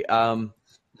self-explanatory.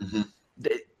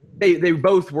 They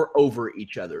both were over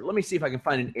each other. Let me see if I can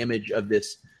find an image of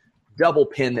this double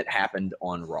pin that happened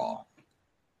on Raw.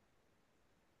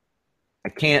 I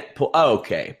can't pull. Oh,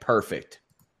 okay, perfect.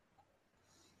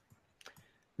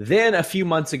 Then a few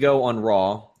months ago on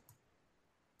Raw,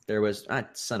 there was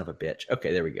son of a bitch.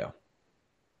 Okay, there we go.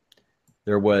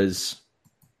 There was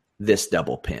this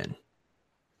double pin.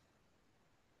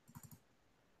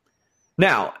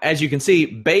 Now, as you can see,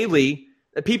 Bayley,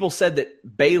 people said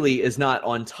that Bayley is not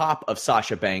on top of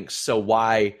Sasha Banks, so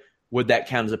why would that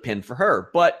count as a pin for her?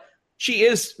 But she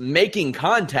is making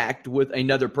contact with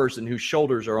another person whose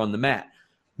shoulders are on the mat.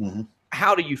 Mm-hmm.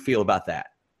 How do you feel about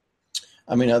that?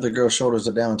 I mean, other girls' shoulders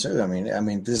are down too. I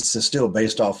mean, this is still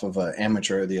based off of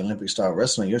amateur, the Olympic style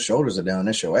wrestling. Your shoulders are down,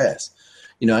 that's your ass.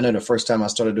 You know, I know the first time I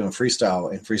started doing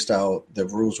freestyle, the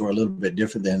rules were a little bit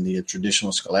different than the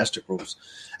traditional scholastic rules.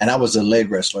 And I was a leg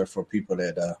wrestler for people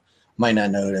that might not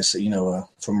know this. You know,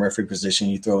 from referee position,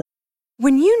 you throw.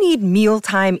 When you need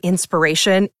mealtime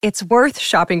inspiration, it's worth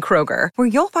shopping Kroger, where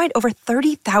you'll find over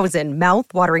 30,000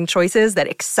 mouth-watering choices that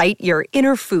excite your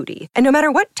inner foodie. And no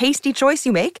matter what tasty choice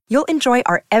you make, you'll enjoy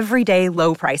our everyday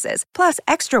low prices, plus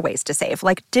extra ways to save,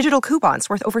 like digital coupons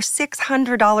worth over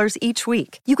 $600 each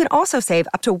week. You can also save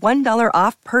up to $1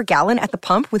 off per gallon at the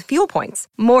pump with fuel points.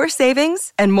 More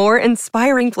savings and more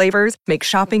inspiring flavors make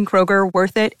shopping Kroger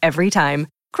worth it every time.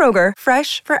 Kroger,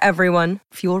 fresh for everyone.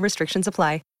 Fuel restrictions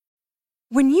apply.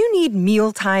 When you need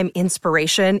mealtime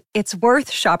inspiration, it's worth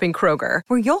shopping Kroger,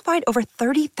 where you'll find over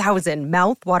 30,000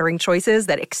 mouth-watering choices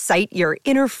that excite your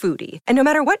inner foodie. And no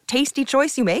matter what tasty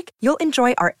choice you make, you'll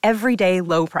enjoy our everyday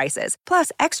low prices,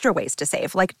 plus extra ways to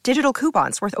save, like digital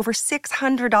coupons worth over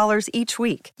 $600 each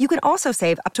week. You can also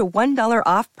save up to $1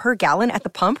 off per gallon at the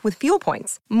pump with fuel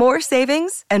points. More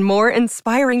savings and more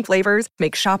inspiring flavors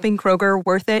make shopping Kroger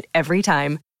worth it every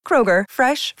time. Kroger,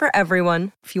 fresh for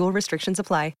everyone. Fuel restrictions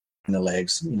apply. In the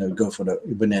legs, you know, go for the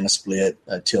banana split,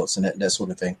 tilts, and that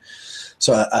sort of thing.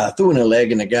 So I threw in a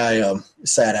leg, and the guy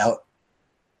sat out.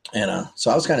 And so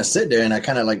I was kind of sitting there, and I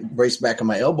kind of like braced back on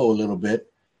my elbow a little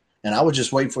bit. And I was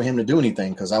just waiting for him to do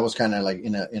anything because I was kind of like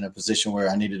in a position where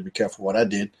I needed to be careful what I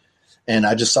did. And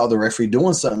I just saw the referee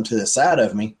doing something to the side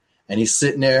of me. And he's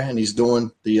sitting there, and he's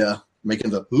doing making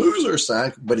the loser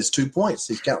sign, but it's 2 points.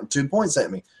 He's counting 2 points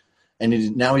at me.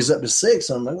 And now he's up to 6.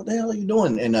 So I'm like, what the hell are you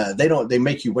doing? And they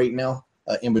make you wait now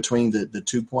in between the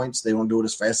 2 points. They don't do it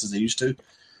as fast as they used to.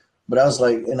 But I was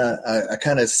like, and I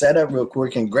kind of sat up real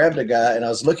quick and grabbed the guy, and I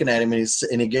was looking at him,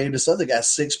 and he gave this other guy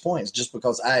 6 points just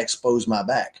because I exposed my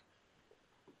back.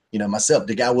 You know, myself,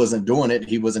 the guy wasn't doing it.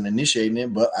 He wasn't initiating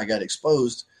it, but I got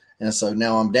exposed. And so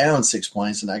now I'm down 6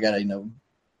 points, and I got to,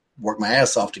 work my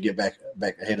ass off to get back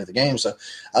ahead of the game. So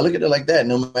I look at it like that.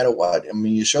 No matter what, I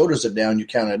mean, your shoulders are down, you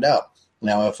count it out.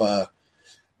 Now, if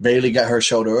Bayley got her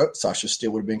shoulder up, Sasha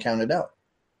still would have been counted out.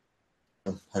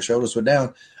 Her shoulders were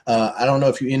down. I don't know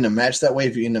if you end the match that way.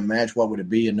 If you end the match, what would it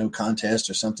be? A no contest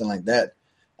or something like that?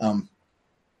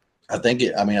 I think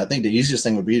the easiest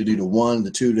thing would be to do the 1,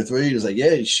 the 2, the 3. It's like,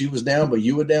 yeah, she was down, but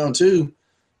you were down too.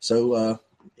 So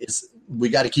we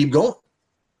got to keep going.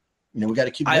 We got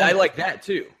to keep going. I like that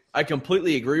too. I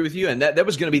completely agree with you, and that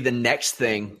was going to be the next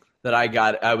thing that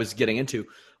I was getting into.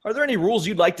 Are there any rules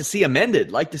you'd like to see amended,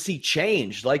 like to see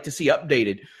changed, like to see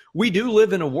updated? We do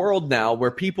live in a world now where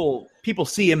people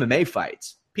see MMA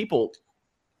fights. People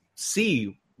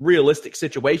see realistic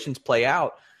situations play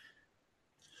out.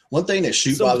 One thing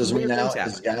that bothers me now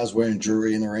is guys wearing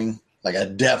jewelry in the ring. Like, I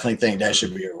definitely think that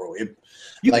should be a rule.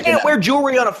 You can't wear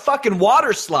jewelry on a fucking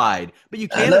water slide, but you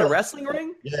can in a wrestling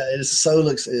ring? Yeah, it so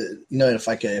looks, if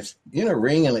you're in a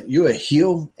ring and you're a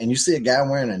heel and you see a guy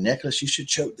wearing a necklace, you should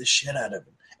choke the shit out of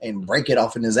him and break it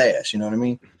off in his ass. You know what I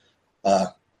mean?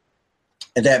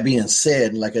 And that being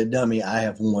said, like a dummy, I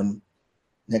have worn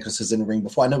necklaces in the ring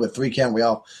before. I know with 3 count,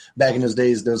 back in those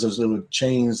days, there was those little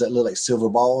chains that look like silver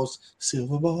balls,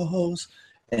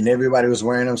 and everybody was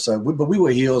wearing them. So, but we were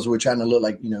heels. We were trying to look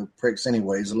like, pricks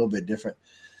anyways, a little bit different.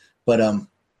 But,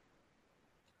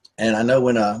 and I know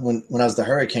when I was the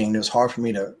Hurricane, it was hard for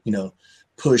me to,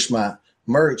 push my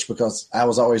merch because I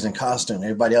was always in costume.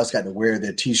 Everybody else got to wear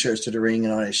their T-shirts to the ring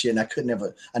and all that shit. And I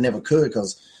never could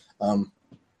because,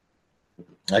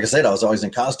 like I said, I was always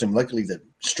in costume. Luckily, the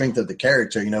strength of the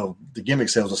character, the gimmick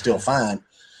sales were still fine.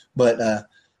 But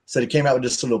so they came out with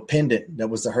this little pendant that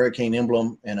was the Hurricane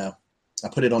emblem, and I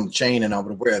put it on the chain, and I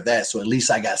would wear that. So at least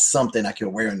I got something I could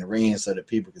wear in the ring so that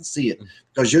people can see it.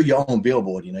 Because you're your own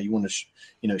billboard, you want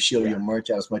to, shield your merch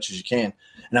out as much as you can.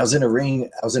 And I was in a ring,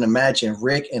 I was in a match, and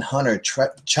Rick and Hunter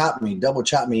double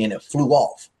chopped me, and it flew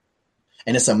off.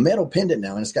 And it's a metal pendant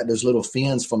now, and it's got those little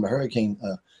fins from the Hurricane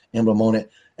emblem on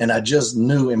it. And I just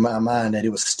knew in my mind that it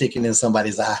was sticking in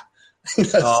somebody's eye.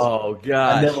 Oh,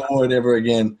 God. I never wore it ever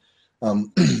again.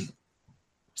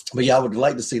 But yeah, I would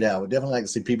like to see that. I would definitely like to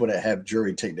see people that have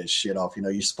jewelry take that shit off.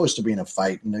 You're supposed to be in a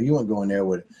fight. You wouldn't go in there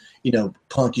with,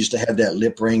 Punk used to have that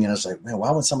lip ring, and it's like, man,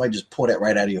 why would somebody just pull that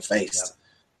right out of your face?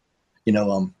 Yeah.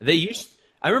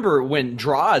 I remember when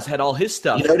Draws had all his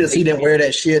stuff. You notice he didn't wear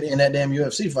that shit in that damn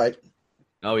UFC fight.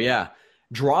 Oh yeah,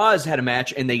 Draws had a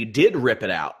match, and they did rip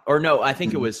it out. Or no, I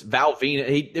think it was Val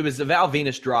Venus. It was the Val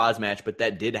Venus Draws match, but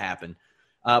that did happen.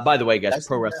 By the way, guys,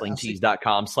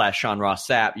 ProWrestlingTees.com/Sean Ross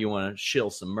Sapp. You want to shill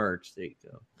some merch? There you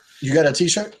go. You got a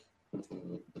T-shirt?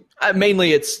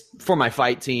 Mainly, it's for my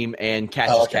fight team and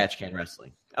Catch Can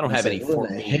Wrestling. I don't have any for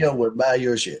me. Hell would buy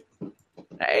your shit.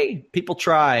 Hey, people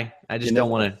try. I just don't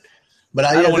want to. But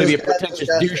I don't want to be a pretentious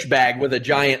douchebag with a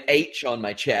giant H on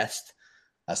my chest.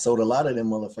 I sold a lot of them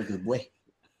motherfuckers, boy.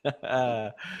 But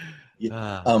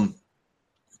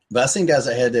I seen guys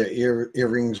that had their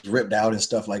earrings ripped out and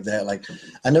stuff like that. Like,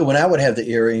 I know when I would have the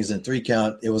earrings in 3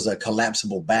 count, it was a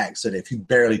collapsible back, so that if you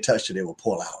barely touched it, it would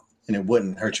pull out and it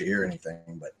wouldn't hurt your ear or anything.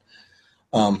 But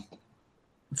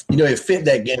it fit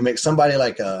that gimmick. Somebody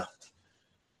like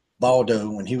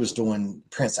Baldo, when he was doing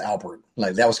Prince Albert,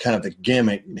 like that was kind of the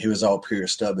gimmick. He was all pure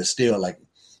stuff, but still, like,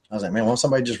 I was like, man, why don't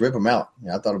somebody just rip him out?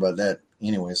 I thought about that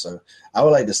anyway. So I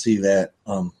would like to see that.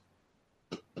 I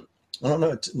don't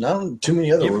know. Not too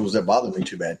many other rules that bother me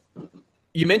too bad.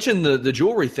 You mentioned the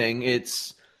jewelry thing.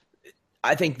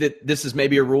 I think that this is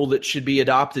maybe a rule that should be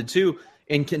adopted too.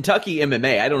 In Kentucky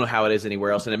MMA, I don't know how it is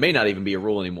anywhere else, and it may not even be a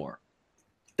rule anymore.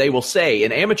 They will say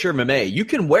in amateur MMA, you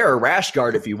can wear a rash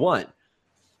guard if you want.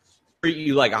 Treat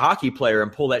you like a hockey player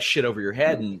and pull that shit over your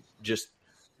head and just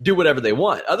do whatever they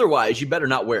want. Otherwise, you better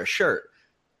not wear a shirt,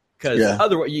 because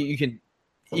otherwise you can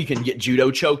get judo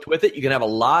choked with it. You can have a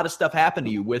lot of stuff happen to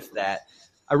you with that.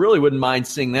 I really wouldn't mind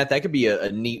seeing that. That could be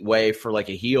a neat way for like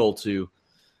a heel to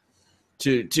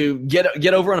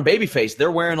get over on a babyface. They're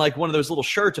wearing like one of those little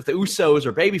shirts. If the Usos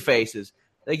or babyfaces,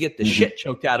 they get the shit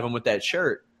choked out of them with that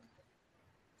shirt.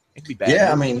 It could be bad.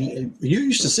 Yeah, I mean, you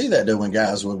used to see that though when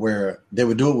guys they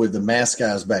would do it with the mask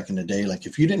guys back in the day. Like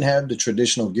if you didn't have the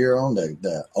traditional gear on,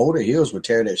 the older heels would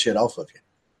tear that shit off of you.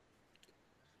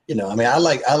 I mean, I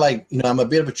like, I'm a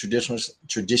bit of a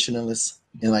traditionalist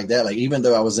and like that. Like, even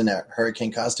though I was in that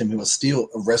hurricane costume, it was still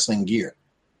a wrestling gear.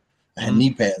 I had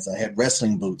knee pads, I had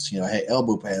wrestling boots, I had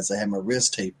elbow pads, I had my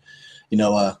wrist tape.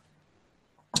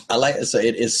 I like to say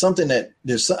it's something that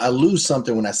I lose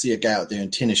something when I see a guy out there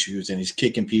in tennis shoes and he's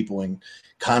kicking people in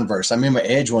Converse. I remember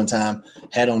Edge one time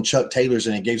had on Chuck Taylors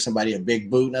and he gave somebody a big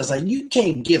boot. And I was like, you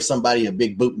can't give somebody a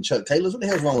big boot in Chuck Taylors. What the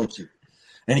hell's wrong with you?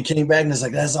 And he came back and it's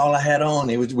like, that's all I had on.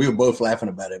 We were both laughing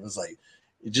about it. It was like,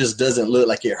 it just doesn't look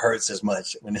like it hurts as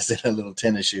much when it's in a little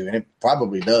tennis shoe. And it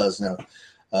probably does.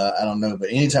 I don't know.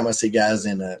 But anytime I see guys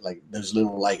in like those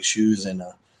little light shoes, and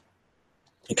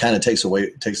it kind of takes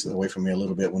it away from me a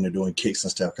little bit when they're doing kicks and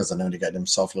stuff, because I know they got them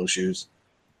soft little shoes.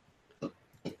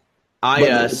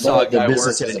 I saw a guy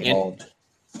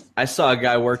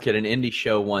work at an indie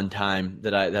show one time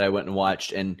that I went and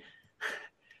watched, and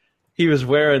he was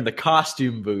wearing the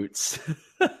costume boots,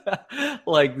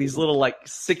 like these little like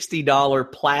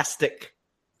 $60 plastic.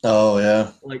 Oh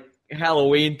yeah, like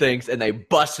Halloween things, and they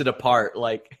busted apart.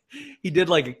 Like he did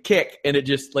like a kick, and it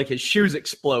just like his shoes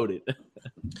exploded.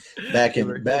 Back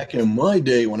in my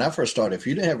day when I first started, if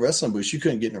you didn't have wrestling boots, you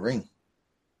couldn't get in the ring.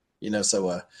 So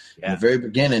in the very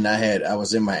beginning, I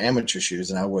was in my amateur shoes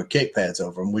and I wore kick pads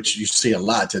over them, which you see a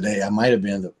lot today. I might have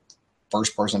been the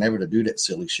first person ever to do that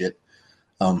silly shit.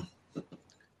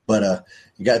 But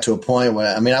it got to a point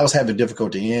where, I was having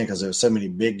difficulty because there were so many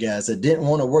big guys that didn't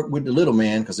want to work with the little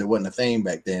man because it wasn't a thing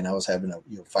back then. I was having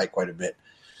to fight quite a bit.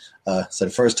 So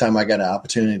the first time I got an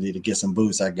opportunity to get some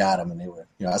boots, I got them, and they were,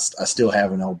 I still have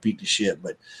them all beat to shit.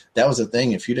 But that was the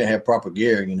thing. If you didn't have proper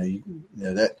gear,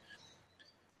 that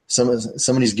some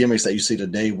of these gimmicks that you see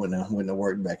today wouldn't have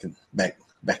worked back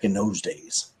in those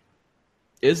days.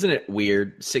 Isn't it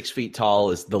weird? 6 feet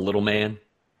tall is the little man.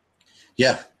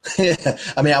 Yeah.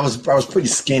 I was pretty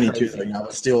skinny too. I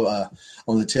was still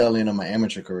on the tail end of my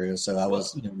amateur career, so I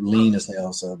was lean as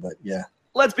hell. So, but yeah.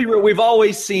 Let's be real. We've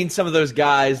always seen some of those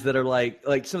guys that are like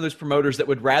some of those promoters that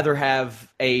would rather have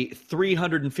a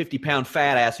 350-pound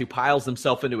fat ass who piles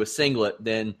himself into a singlet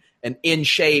than an in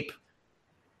shape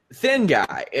thin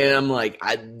guy. And I'm like,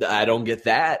 I don't get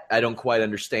that. I don't quite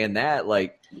understand that.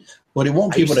 Like, well, you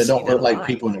want people that don't look like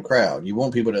people in the crowd. You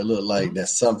want people that look like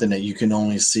that's something that you can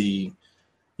only see.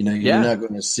 You're not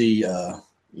going to see.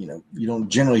 You don't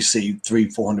generally see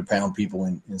 300-400-pound people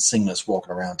in singlets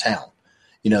walking around town.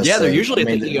 They're usually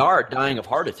in the ER dying of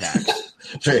heart attacks.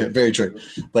 Very, very true.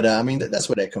 But that's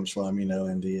where that comes from,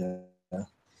 and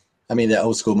the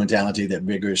old school mentality that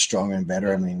bigger is stronger and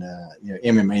better.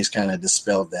 MMA's kind of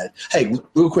dispelled that. Hey,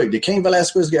 real quick, did Cain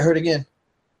Velasquez get hurt again?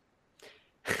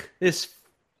 This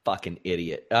fucking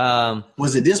idiot.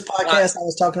 Was it this podcast I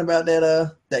was talking about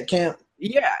that camp?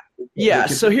 Yeah.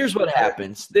 So here's what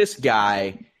happens. This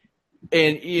guy.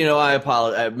 And, I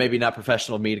apologize, maybe not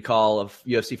professional of me to call a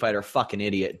UFC fighter a fucking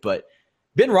idiot, but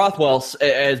Ben Rothwell,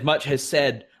 as much has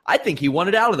said, I think he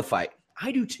wanted out of the fight.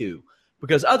 I do too,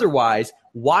 because otherwise,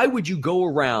 why would you go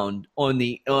around on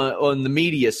the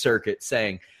media circuit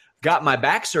saying, "Got my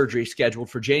back surgery scheduled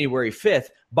for January 5th.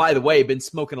 By the way, been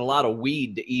smoking a lot of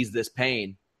weed to ease this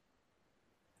pain."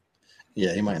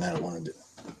 Yeah, he might not have wanted it.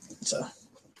 So.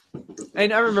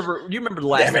 And you remember the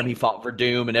last time he fought for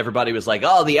Doom, and everybody was like,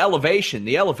 "Oh, the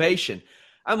elevation."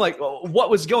 I'm like, well, what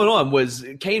was going on? Was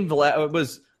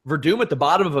Verdum at the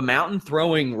bottom of a mountain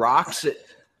throwing rocks at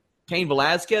Cain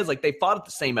Velasquez? Like, they fought at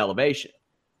the same elevation.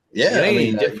 Yeah, I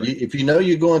mean, if you know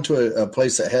you're going to a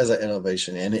place that has an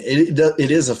elevation, and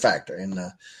it is a factor, and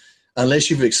unless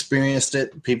you've experienced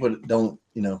it, people don't,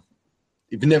 if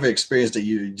you've never experienced it,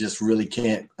 you just really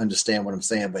can't understand what I'm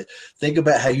saying. But think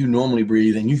about how you normally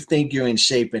breathe, and you think you're in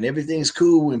shape, and everything's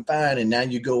cool and fine, and now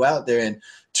you go out there, and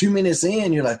 2 minutes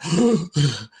in, you're like,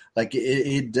 like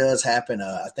it does happen.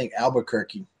 I think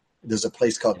Albuquerque, there's a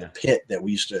place called the Pit that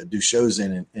we used to do shows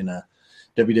in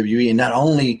WWE. And not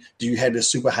only do you have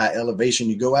this super high elevation,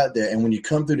 you go out there, and when you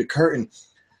come through the curtain,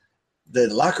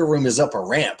 the locker room is up a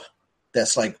ramp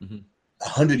that's like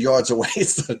 100 yards away.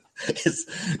 So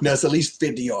it's at least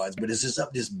 50 yards, but it's just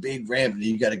up this big ramp that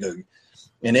you got to go.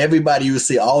 And everybody, you will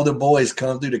see all the boys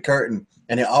come through the curtain,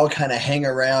 and they all kind of hang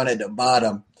around at the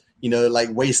bottom, like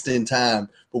wasting time.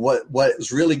 But what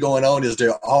is really going on is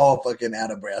they're all fucking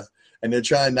out of breath, and they're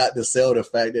trying not to sell the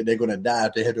fact that they're going to die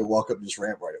if they have to walk up this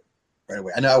ramp right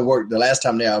away. I know the last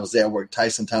time I was there, I worked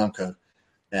Tyson Tomko,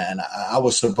 and I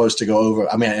was supposed to go over.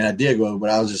 I mean, and I did go over, but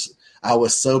I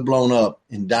was so blown up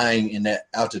and dying in that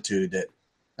altitude that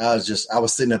I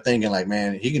was sitting there thinking like,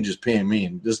 man, he can just pin me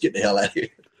and just get the hell out of here.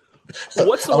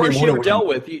 What's the worst you ever dealt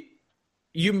with?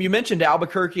 You mentioned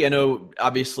Albuquerque. I know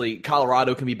obviously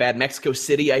Colorado can be bad. Mexico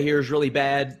City, I hear, is really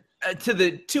bad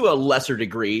to a lesser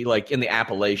degree, like in the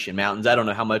Appalachian Mountains. I don't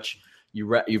know how much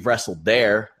you've wrestled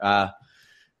there.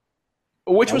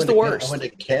 Which was the worst? I went to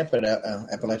camp at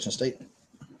Appalachian State.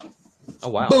 Oh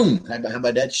wow! Boom! How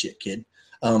about that shit, kid?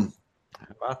 How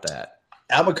about that?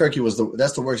 Albuquerque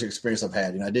that's the worst experience I've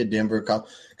had. I did Denver,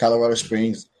 Colorado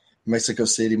Springs, Mexico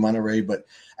City, Monterey, but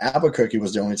Albuquerque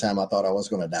was the only time I thought I was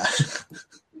going to die.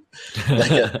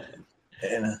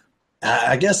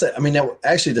 I guess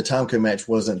actually the Tomko match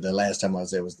wasn't the last time I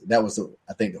was there.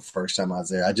 I think the first time I was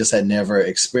there. I just had never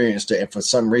experienced it, and for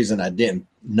some reason I didn't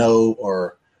know,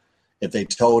 or if they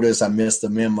told us, I missed the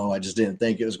memo. I just didn't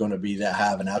think it was going to be that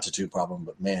high of an altitude problem.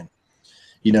 But man,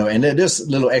 and there's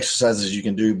little exercises you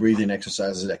can do, breathing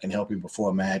exercises that can help you before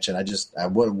a match. And I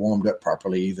wasn't warmed up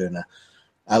properly either. And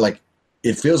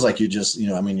it feels like you just,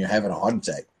 you're having a heart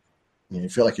attack. You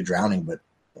feel like you're drowning, but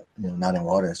not in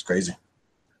water. It's crazy.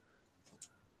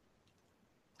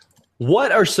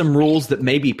 What are some rules that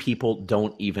maybe people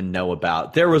don't even know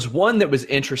about? There was one that was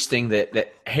interesting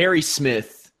that Harry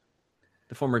Smith,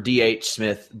 the former D.H.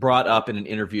 Smith, brought up in an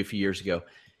interview a few years ago.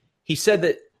 He said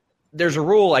that there's a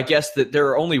rule, I guess, that there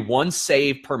are only one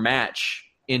save per match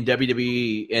in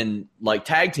WWE in like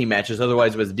tag team matches.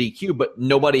 Otherwise it was DQ, but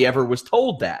nobody ever was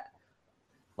told that.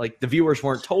 Like the viewers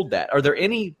weren't told that. Are there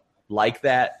any like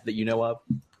that you know of?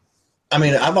 I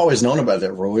mean, I've always known about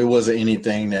that rule. It wasn't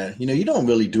anything that, you don't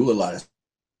really do a lot of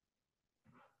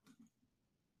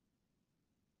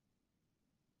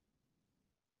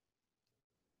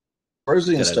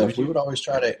Thursday and stuff. We would always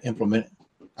try to implement it.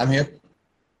 I'm here.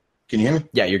 Can you hear me?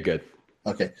 Yeah, you're good.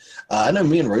 Okay. I know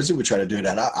me and Rosie would try to do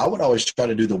that. I would always try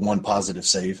to do the one positive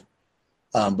save.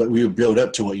 But we would build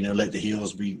up to it, let the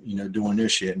heels be, doing their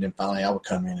shit. And then finally I would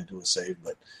come in and do a save.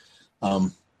 But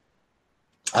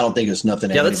I don't think it's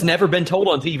nothing. Yeah, that's never been told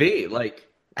on TV. Like,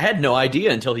 I had no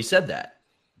idea until he said that.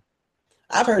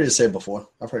 I've heard it said before.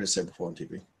 on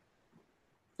TV.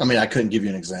 I mean, I couldn't give you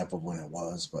an example of when it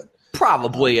was, but.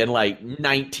 Probably in like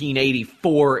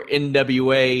 1984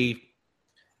 NWA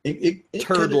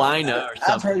Turd Lina or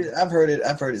something. I've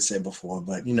heard it said before,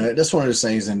 but that's one of those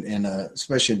things, and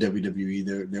especially in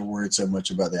WWE, they're worried so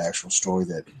much about the actual story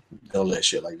that they'll let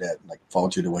shit like that fall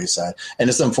to the wayside, and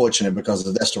it's unfortunate because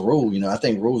that's the rule. I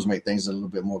think rules make things a little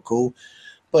bit more cool,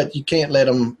 but you can't let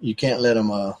them. You can't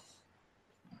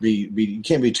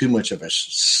be too much of a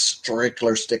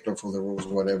stickler for the rules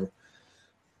or whatever.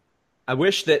 I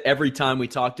wish that every time we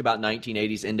talked about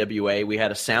 1980s NWA, we had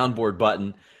a soundboard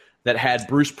button that had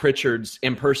Bruce Pritchard's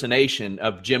impersonation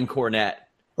of Jim Cornette.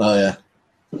 Oh yeah.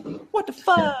 What the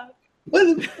fuck?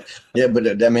 Yeah, but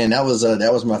that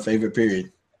was my favorite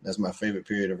period. That's my favorite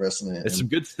period of wrestling. It's some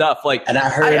good stuff. And I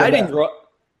heard. I didn't grow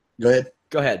up. Go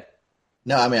ahead.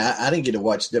 No, I mean I didn't get to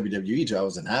watch WWE till I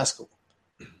was in high school.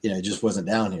 It just wasn't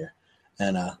down here,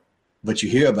 and but you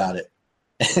hear about it,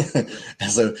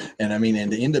 And I mean,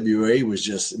 and the NWA was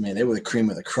just, man, they were the cream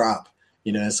of the crop,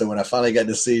 And so when I finally got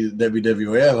to see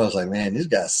WWF, I was like, man, these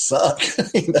guys suck.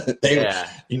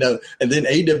 And then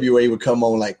AWA would come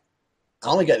on. Like, I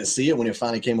only got to see it when it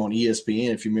finally came on ESPN,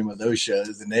 if you remember those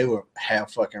shows, and they were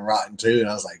half fucking rotten too. And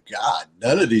I was like, God,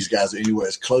 none of these guys are anywhere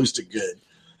as close to good.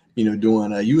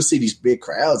 Doing you would see these big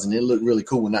crowds, and it looked really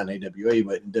cool. Well, not in AWA,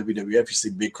 but in WWF, you see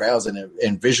big crowds,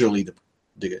 and visually,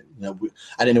 I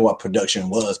didn't know what production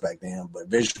was back then, but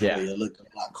visually it looked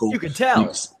a lot cool. You could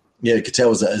tell. You could tell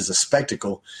it was a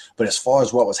spectacle. But as far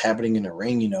as what was happening in the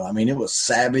ring, I mean, it was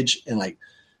savage and like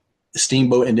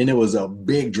Steamboat, and then it was a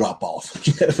big drop off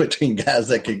between guys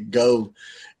that could go,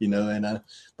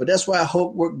 but that's why I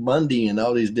hope work Bundy and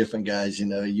all these different guys.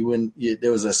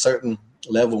 There was a certain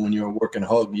level when you were working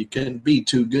hard, you couldn't be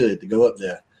too good to go up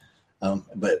there.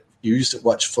 But you used to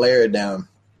watch Flair down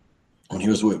when he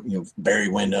was with Barry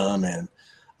Windham and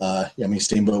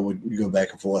Steamboat would go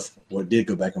back and forth, or did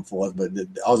go back and forth, but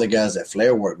all the guys that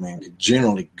Flair worked, man, could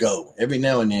generally go. Every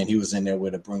now and then he was in there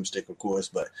with a broomstick, of course,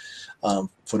 but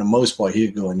for the most part,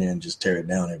 he'd go in there and just tear it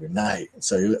down every night.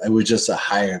 So it was just a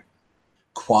higher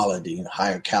quality and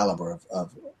higher caliber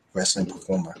of wrestling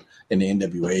performer in the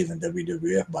NWA than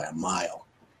WWF by a mile.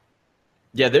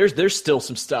 Yeah, there's still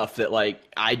some stuff that like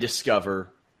I discover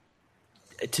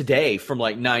today from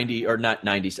like 90 or not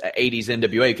 90s, 80s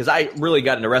NWA, because I really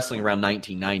got into wrestling around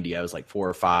 1990. I was like 4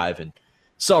 or 5 and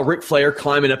saw Ric Flair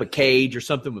climbing up a cage or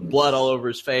something with blood all over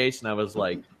his face, and I was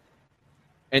like,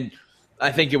 and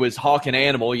I think it was Hawk and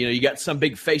Animal. You got some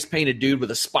big face painted dude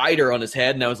with a spider on his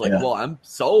head, and I was like, well, I'm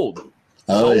sold.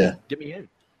 Yeah, get me in.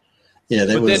 Yeah,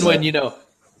 but then when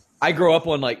I grow up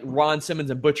on like Ron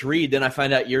Simmons and Butch Reed, then I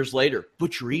find out years later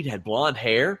Butch Reed had blonde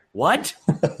hair. What?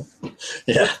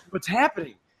 Yeah. What's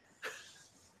happening?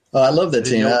 Oh, I love that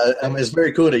team. It's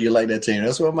very cool that you like that team.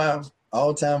 That's one of my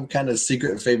all-time kind of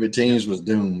secret favorite teams was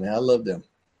Doom. Man, I love them.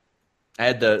 I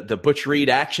had the Butch Reed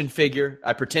action figure.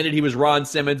 I pretended he was Ron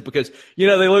Simmons because, they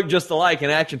look just alike, an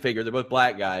action figure. They're both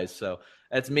black guys. So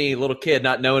that's me, little kid,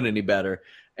 not knowing any better.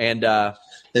 And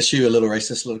that's you, a little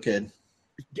racist little kid.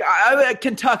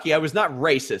 Kentucky, I was not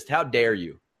racist. How dare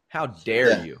you? How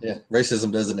dare you? Yeah,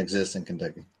 racism doesn't exist in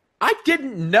Kentucky. I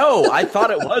didn't know. I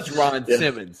thought it was Ron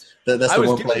Simmons. That's the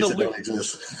one place that don't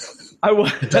exist.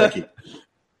 Kentucky.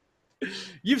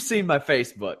 You've seen my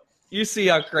Facebook. You see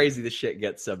how crazy the shit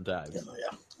gets sometimes.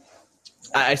 Yeah.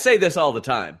 I say this all the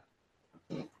time.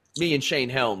 Me and Shane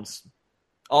Helms,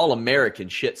 all American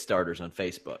shit starters on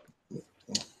Facebook.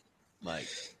 Like,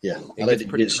 yeah, I like to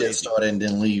get shit started and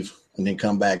then leave. And then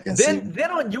come back and see.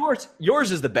 Then on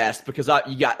yours is the best because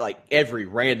you got like every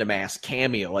random ass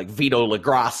cameo. Like Vito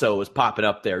LaGrasso is popping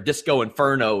up there. Disco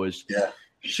Inferno is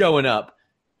showing up.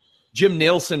 Jim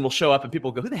Nielsen will show up and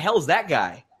people go, who the hell is that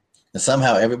guy? And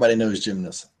somehow everybody knows Jim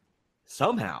Nielsen.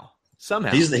 Somehow.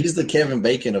 He's the Kevin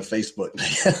Bacon of Facebook.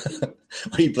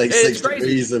 He plays 6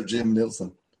 degrees of Jim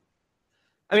Nielsen.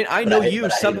 I mean, I know you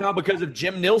somehow because of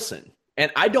Jim Nielsen.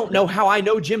 And I don't know how I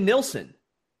know Jim Nielsen.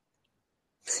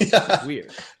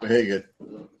 Weird. Very good.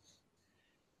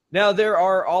 Now, there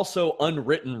are also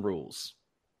unwritten rules.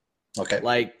 Okay.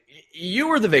 Like, you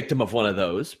were the victim of one of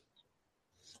those.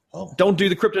 Oh. Don't do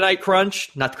the Kryptonite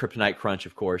Crunch. Not the Kryptonite Crunch,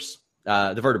 of course.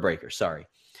 The Vertebreaker, sorry.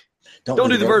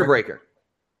 Don't do the Vertebreaker.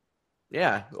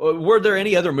 Yeah. Were there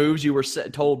any other moves you were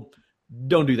told,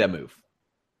 don't do that move?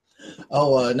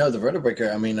 Oh, no, the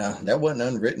Vertebreaker, I mean, that wasn't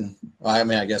unwritten. Well, I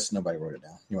mean, I guess nobody wrote it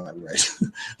down. You might be right.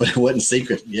 But it wasn't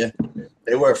secret. Yeah.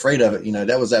 They were afraid of it.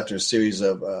 That was after a series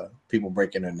of people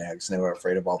breaking their necks, and they were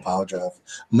afraid of all power drive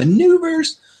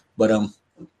maneuvers. But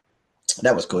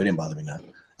that was cool. It didn't bother me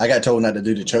none. I got told not to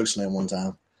do the choke slam one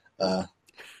time.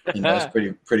 It's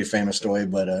a pretty famous story,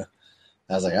 but I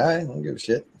was like, all right, I don't give a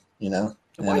shit,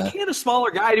 Why can't a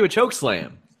smaller guy do a choke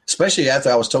slam? Especially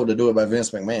after I was told to do it by Vince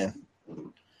McMahon.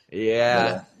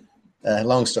 Yeah. But,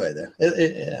 long story there.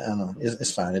 I don't know.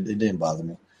 It's fine. It didn't bother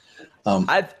me.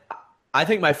 I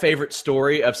think my favorite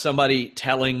story of somebody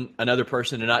telling another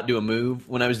person to not do a move,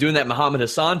 when I was doing that Muhammad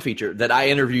Hassan feature that I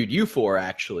interviewed you for,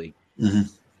 actually,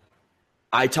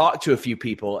 I talked to a few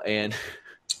people and...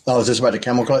 Oh, is this about the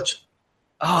camel clutch?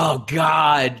 Oh,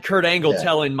 God. Kurt Angle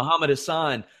telling Muhammad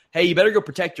Hassan, hey, you better go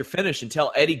protect your finish and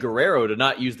tell Eddie Guerrero to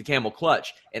not use the camel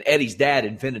clutch. And Eddie's dad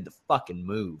invented the fucking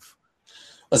move.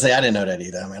 Let's say I didn't know that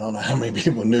either. I mean, I don't know how many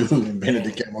people knew who invented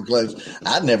the camel clutch.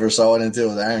 I never saw it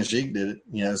until the Iron Sheik did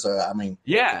it. So I mean,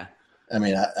 yeah. I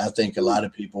mean, I think a lot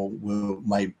of people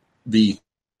might be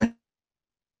that.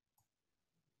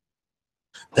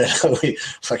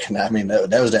 I mean,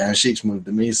 that was the Iron Sheik's move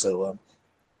to me. So,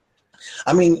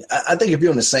 I mean, I think if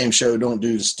you're on the same show, don't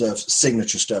do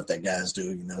signature stuff that guys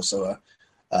do, So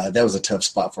that was a tough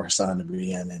spot for Hassan to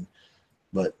be in.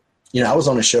 But I was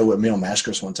on a show with Mil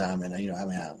Mascaras one time, and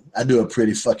I do a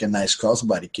pretty fucking nice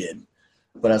crossbody kid.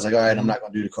 But I was like, all right, I'm not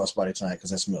going to do the crossbody tonight because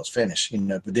that's Mil's finish,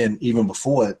 But then even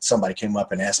before it, somebody came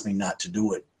up and asked me not to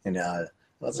do it, and I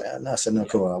was like, no, I said no,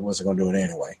 cool, I wasn't going to do it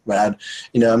anyway. But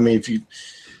if you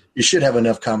should have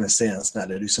enough common sense not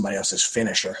to do somebody else's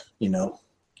finisher,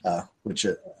 which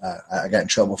I got in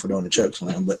trouble for doing the choke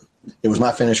slam, but it was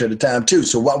my finisher at the time too.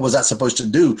 So what was I supposed to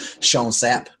do, Sean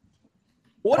Sapp?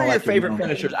 What are your favorite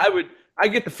finishers? I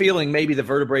get the feeling maybe the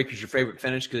vertebrae is your favorite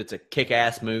finish because it's a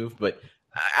kick-ass move, but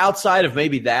outside of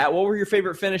maybe that, what were your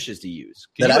favorite finishes to use?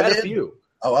 That you had a few.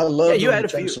 Oh, I love doing the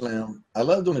choke slam. I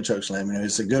love doing the choke slam.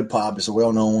 It's a good pop. It's a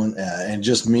well-known one. And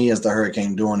just me as the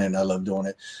Hurricane doing it, I love doing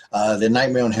it. The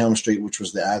Nightmare on Helm Street, which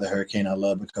was the Eye of the Hurricane, I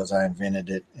love because I invented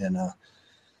it. And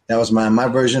that was my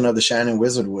version of the Shining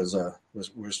Wizard was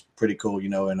pretty cool,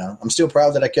 And I'm still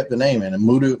proud that I kept the name. And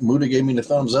Muda gave me the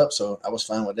thumbs up, so I was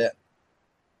fine with that.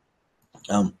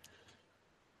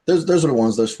 Those are the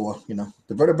ones, those four, The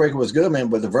vertebrae was good, man,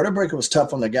 but the vertebrae was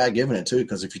tough on the guy giving it, too,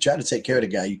 because if you try to take care of the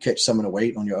guy, you catch some of the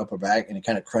weight on your upper back, and it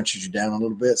kind of crunches you down a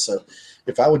little bit. So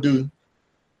if I would do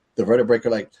the vertebrae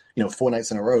 4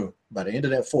 nights in a row, by the end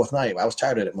of that fourth night, I was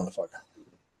tired of that motherfucker.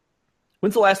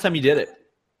 When's the last time you did it?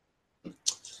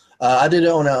 I did it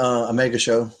on a Omega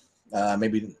show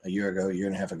maybe a year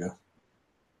and a half ago.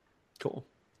 Cool.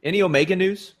 Any Omega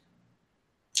news?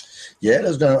 Yeah,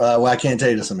 there's no. I can't tell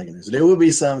you this Omega news. There will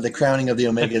be some. The crowning of the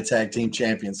Omega Tag Team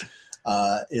Champions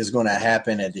is going to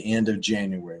happen at the end of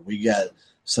January. We got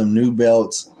some new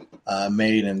belts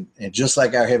made, and just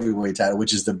like our heavyweight title,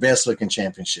 which is the best looking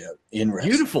championship in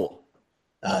wrestling. Beautiful.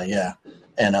 Yeah,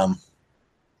 and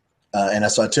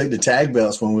so I took the tag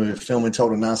belts when we were filming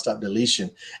Total Nonstop Deletion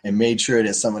and made sure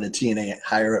that some of the TNA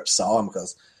higher ups saw them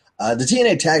because. The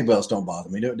TNA tag belts don't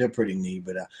bother me. They're pretty neat,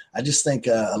 but I just think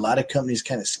a lot of companies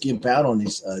kind of skimp out on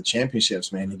these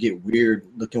championships, man. They get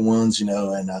weird-looking ones, and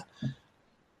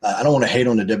I don't want to hate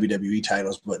on the WWE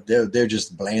titles, but they're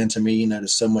just bland to me.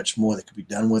 There's so much more that could be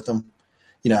done with them.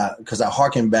 Because I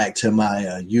harken back to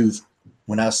my youth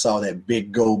when I saw that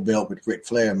big gold belt with Ric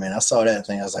Flair, man. I saw that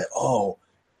thing. I was like, oh,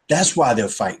 that's why they're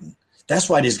fighting. That's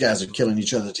why these guys are killing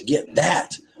each other to get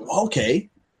that.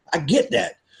 Okay, I get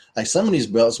that. Like some of these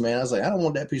belts, man, I was like, I don't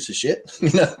want that piece of shit.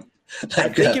 I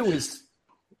think it was.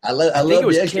 I think it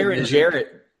was Karen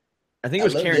Jarrett. I think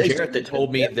it was Karen Jarrett that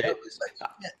told me that.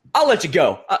 I'll let you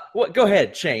go. Go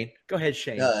ahead, Shane. Go ahead,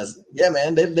 Shane. Yeah,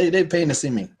 man, they paying to see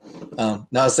me. Now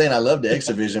I was saying I love the X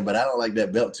Division, but I don't like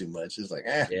that belt too much. It's like,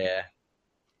 yeah.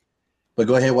 But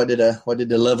go ahead. What did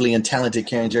the lovely and talented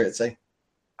Karen Jarrett say?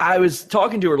 I was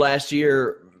talking to her last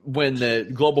year when the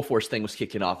Global Force thing was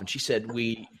kicking off, and she said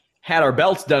we had our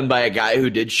belts done by a guy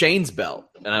who did Shane's belt.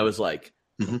 And I was like,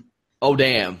 oh,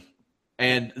 damn.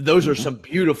 And those are some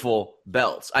beautiful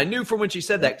belts. I knew from when she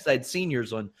said that because I had seen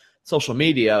yours on social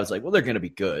media. I was like, well, they're going to be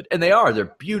good. And they are.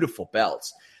 They're beautiful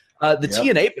belts.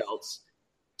 TNA belts,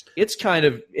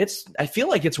 I feel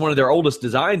like it's one of their oldest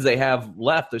designs they have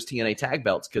left, those TNA tag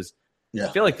belts, because I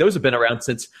feel like those have been around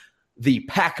since the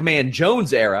Pac-Man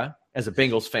Jones era as a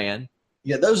Bengals fan.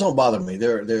 Yeah, those don't bother me.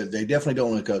 They definitely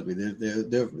don't look ugly.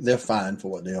 They're fine for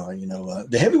what they are.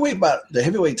 The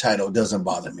heavyweight title doesn't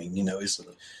bother me.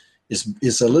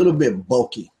 It's a little bit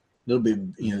bulky, a little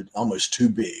bit almost too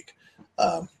big.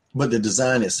 But the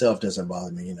design itself doesn't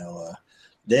bother me.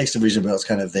 The X Division belt's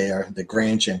kind of there. The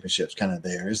Grand Championship's kind of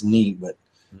there. It's neat, but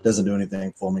doesn't do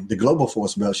anything for me. The Global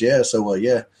Force belts, yeah. So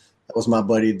that was my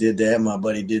buddy did that. My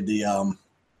buddy did the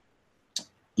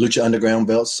Lucha Underground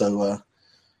belts.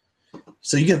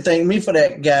 So you can thank me for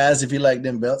that, guys, if you like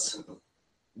them belts.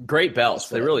 Great belts.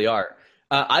 They really are.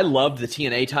 I loved the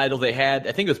TNA title they had.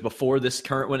 I think it was before this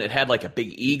current one. It had like a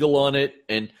big eagle on it.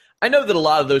 And I know that a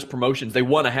lot of those promotions, they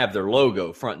want to have their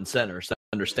logo front and center. So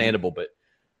understandable. But,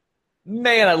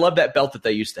 man, I love that belt that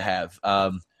they used to have. I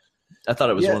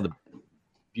thought it was one of the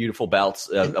beautiful belts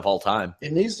of all time.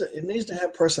 It needs to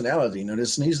have personality.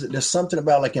 There's something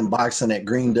about like in boxing that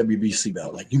green WBC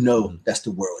belt. Like that's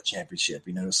the world championship.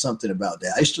 There's something about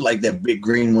that. I used to like that big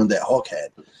green one that Hulk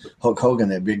had. Hulk Hogan,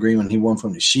 that big green one he won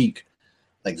from the Sheik.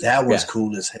 Like that was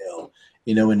cool as hell.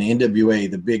 In the NWA,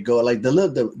 the big gold, like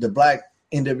the black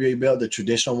NWA belt, the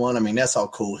traditional one. I mean, that's all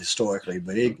cool historically,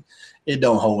 but it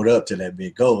don't hold up to that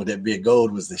big gold. That big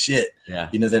gold was the shit. Yeah.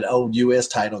 That old U.S.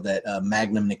 title, that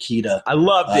Magnum Nikita. I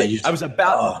loved it. I was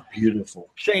about. Oh, beautiful.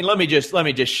 Shane, let me just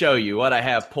show you what I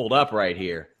have pulled up right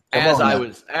here.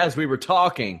 As we were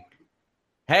talking.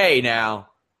 Hey now.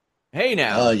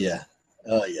 Oh yeah.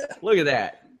 Look at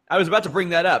that. I was about to bring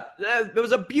that up. It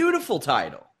was a beautiful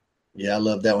title. Yeah, I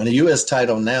love that one. The U.S.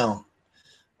 title now,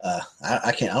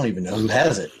 I don't even know who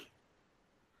has it.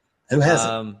 Who has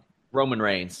it? Roman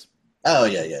Reigns. Oh,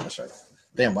 yeah, that's right.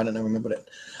 Damn, why didn't I remember that?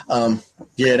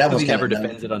 Yeah, that was he never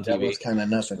defends it on TV. That was kind of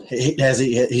nuts.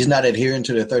 He's not adhering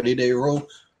to the 30-day rule?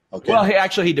 Okay. Well,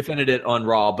 he defended it on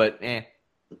Raw, but he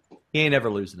ain't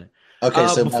ever losing it. Okay,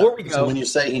 so before we go, so when you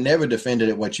say he never defended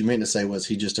it, what you meant to say was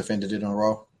he just defended it on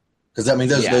Raw? Because, I mean,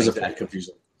 those are pretty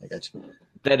confusing. I got you.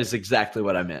 That is exactly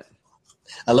what I meant.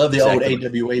 I love the old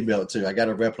AWA belt, too. I got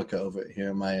a replica of it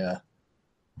here in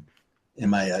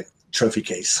my trophy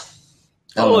case.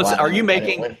 Oh, listen, are you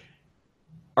making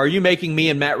me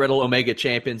and Matt Riddle Omega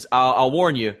champions? I'll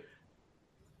warn you,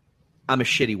 I'm a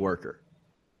shitty worker.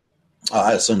 Oh,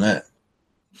 I assume that.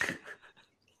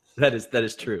 That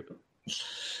is true.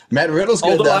 Matt Riddle's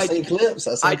good. I've seen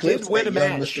clips. I did win a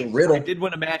match. Mr. Riddle. I did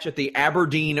win a match at the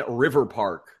Aberdeen River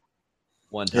Park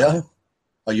one time. Yeah.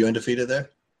 Are you undefeated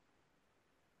there?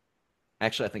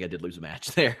 Actually, I think I did lose a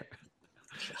match there.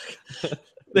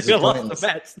 This I lost a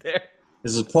match there.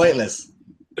 This is pointless.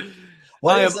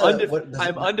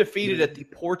 I'm undefeated at the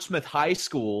Portsmouth High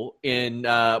School in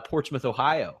Portsmouth,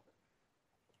 Ohio.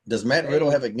 Does Matt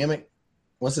Riddle have a gimmick?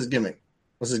 What's his gimmick?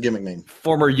 What's his gimmick name?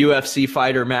 Former UFC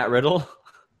fighter Matt Riddle.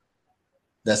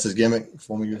 That's his gimmick?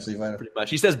 Former UFC fighter? Pretty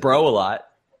much. He says bro a lot.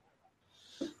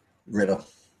 Riddle.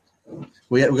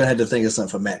 We're going to have to think of something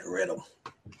for Matt Riddle.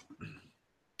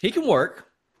 He can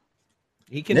work.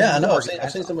 He can. Yeah, I know.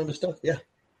 I've seen some of his stuff. Yeah.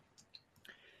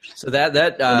 So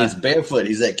that and he's barefoot.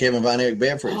 He's that Kevin Von Erich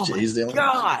barefoot. Oh he's the only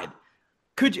God.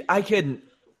 Could you? I couldn't.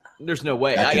 There's no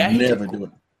way. I could never do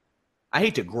it. I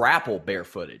hate to grapple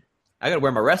barefooted. I got to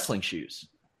wear my wrestling shoes.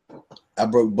 I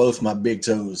broke both my big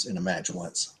toes in a match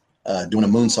once. Doing a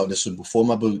moonsault. This was before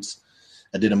my boots.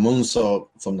 I did a moonsault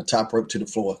from the top rope to the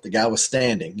floor. The guy was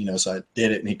standing, so I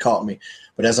did it and he caught me.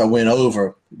 But as I went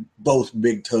over, both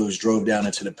big toes drove down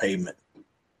into the pavement.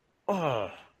 Oh.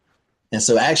 And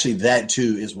so actually that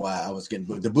too is why I was getting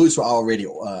boots. The boots were already,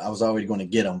 I was already going to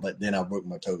get them, but then I broke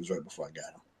my toes right before I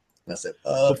got them. And I said,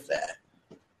 that.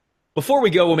 Before we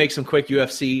go, we'll make some quick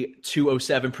UFC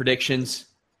 207 predictions.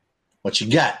 What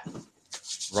you got?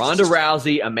 Ronda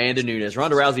Rousey, Amanda Nunes.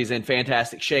 Ronda Rousey's in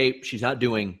fantastic shape. She's not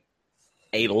doing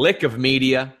a lick of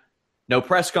media. No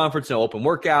press conference, no open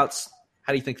workouts.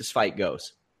 How do you think this fight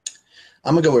goes?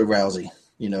 I'm going to go with Rousey.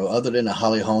 Other than the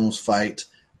Holly Holmes fight,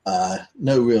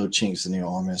 no real chinks in the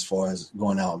armor as far as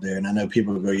going out there. And I know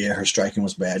people will go, yeah, her striking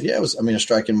was bad. Yeah, her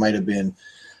striking might have been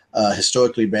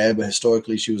historically bad, but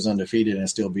historically she was undefeated and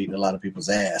still beating a lot of people's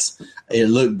ass. It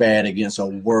looked bad against a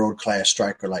world-class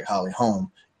striker like Holly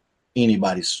Holm.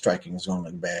 Anybody's striking is going to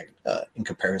look bad in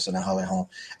comparison to Holly Holm.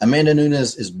 Amanda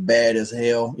Nunes is bad as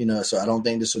hell, so I don't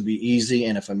think this will be easy.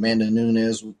 And if Amanda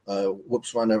Nunes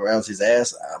whoops Ronda Rousey's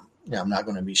ass, I'm not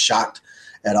going to be shocked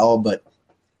at all. But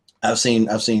I've seen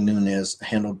Nunes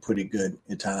handled pretty good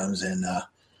at times, and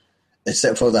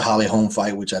except for the Holly Holm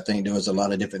fight, which I think there was a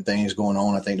lot of different things going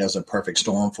on. I think that was a perfect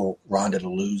storm for Ronda to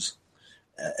lose,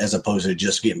 as opposed to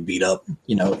just getting beat up,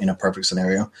 in a perfect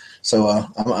scenario. So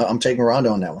I'm taking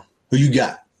Ronda on that one. Who you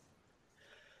got?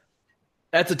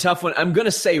 That's a tough one. I'm going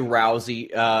to say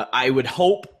Rousey. I would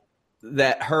hope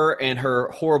that her and her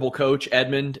horrible coach,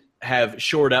 Edmund, have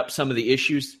shored up some of the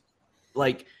issues.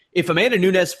 Like, if Amanda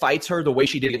Nunes fights her the way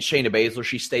she did against Shayna Baszler,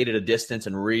 she stayed at a distance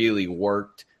and really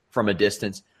worked from a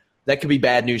distance, that could be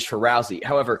bad news for Rousey.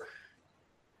 However,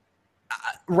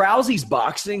 Rousey's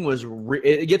boxing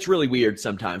it gets really weird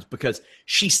sometimes because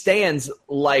she stands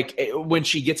like, when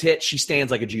she gets hit, she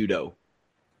stands like a judo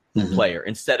player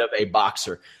instead of a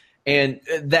boxer. And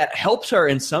that helps her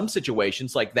in some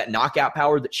situations, like that knockout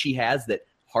power that she has that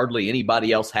hardly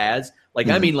anybody else has. Like,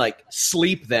 I mean, like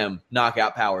sleep them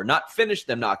knockout power, not finish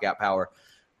them knockout power.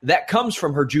 That comes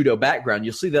from her judo background.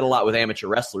 You'll see that a lot with amateur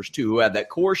wrestlers too, who have that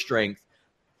core strength,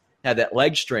 have that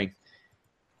leg strength.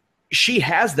 She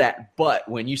has that, but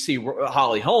when you see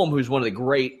Holly Holm, who's one of the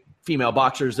great female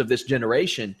boxers of this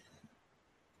generation,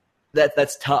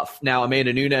 that's tough. Now,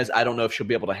 Amanda Nunes, I don't know if she'll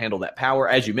be able to handle that power.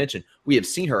 As you mentioned, we have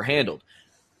seen her handled.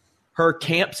 Her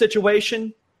camp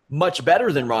situation, much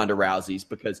better than Ronda Rousey's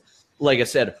because, like I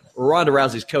said, Ronda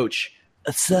Rousey's coach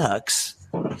sucks.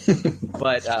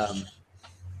 But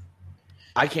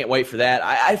I can't wait for that.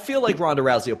 I feel like Ronda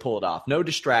Rousey will pull it off. No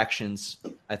distractions.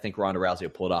 I think Ronda Rousey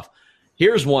will pull it off.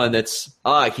 Here's one that's,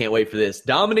 I can't wait for this.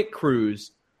 Dominic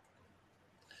Cruz,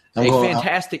 a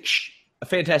fantastic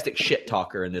shit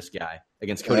talker in this guy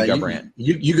against Cody Garbrandt.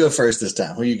 You go first this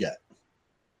time. Who you got?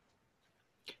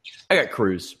 I got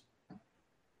Cruz.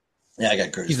 Yeah, I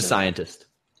got Cruz. He's a scientist.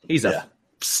 He's a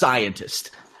scientist.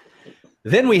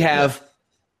 Then we have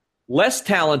less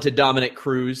talented Dominic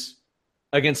Cruz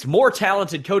against more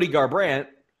talented Cody Garbrandt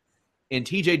in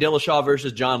TJ Dillashaw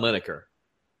versus John Lineker.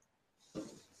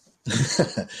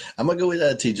 I'm going to go with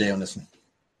TJ on this one.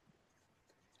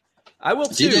 I will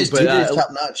too. TJ's top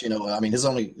notch. I mean, his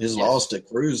loss to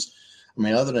Cruz. I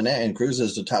mean, other than that, and Cruz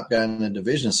is the top guy in the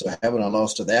division, so having a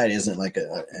loss to that isn't like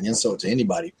an insult to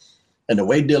anybody. And the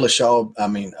way Dillashaw, I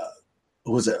mean,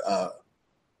 who was it?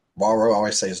 Barrow, I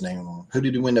always say his name wrong. Who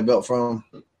did he win the belt from?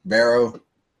 Barrow?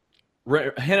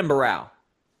 Renan Barao.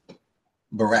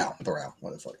 Barrow,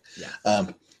 what the fuck? Yeah.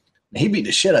 He beat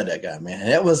the shit out of that guy, man.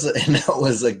 And that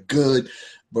was a good.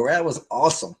 Barrow was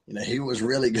awesome. He was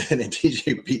really good, and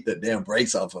TJ beat the damn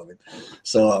brakes off of him.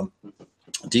 So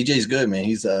TJ's good, man.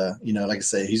 He's like I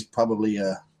say, he's probably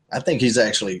I think he's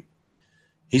actually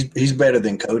he's better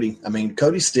than Cody. I mean,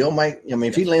 Cody still might. I mean,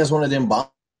 if he lands one of them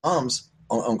bombs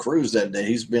on Cruz that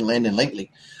he's been landing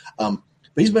lately, but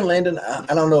he's been landing.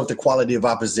 I don't know if the quality of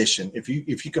opposition. If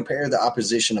you compare the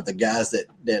opposition of the guys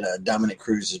that Dominic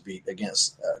Cruz has beat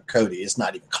against Cody, it's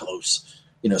not even close.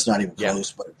 It's not even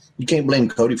close. But you can't blame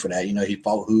Cody for that. He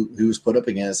fought who was put up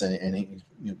against, and he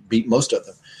beat most of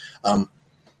them.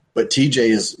 But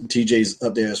TJ's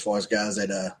up there as far as guys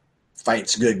that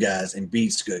fights good guys and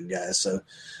beats good guys. So,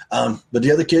 but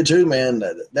the other kid too, man,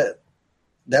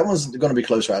 that one's going to be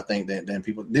closer, I think, than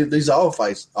people.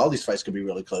 All these fights could be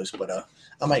really close, but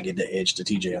I might get the edge to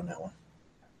TJ on that one.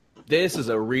 This is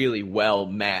a really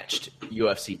well-matched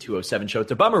UFC 207 show.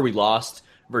 It's a bummer we lost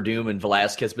Verdum and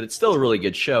Velasquez, but it's still a really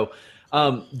good show.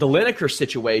 The Lineker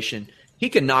situation, he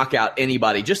can knock out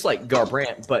anybody, just like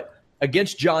Garbrandt, but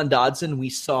against John Dodson, we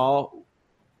saw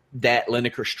that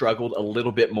Lineker struggled a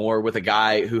little bit more with a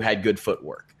guy who had good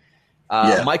footwork.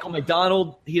 Michael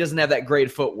McDonald, he doesn't have that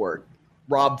great footwork.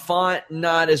 Rob Font,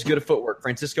 not as good at footwork.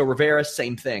 Francisco Rivera,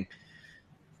 same thing.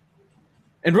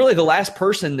 And really the last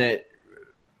person that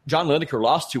John Lineker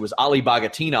lost to was Ali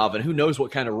Bagatinov, and who knows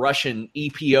what kind of Russian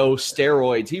EPO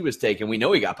steroids he was taking. We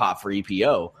know he got popped for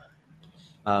EPO.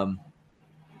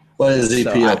 What is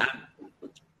EPO?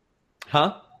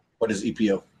 What is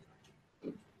EPO?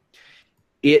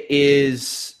 It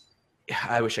is –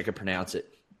 I wish I could pronounce it.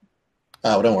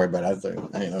 Oh, don't worry about it.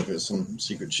 I didn't know if it was some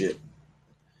secret shit.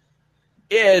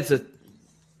 Yeah, it's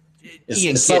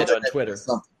Ian Kidd on Twitter.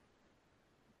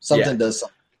 Something does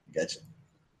something. Gotcha.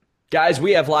 Guys,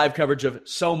 we have live coverage of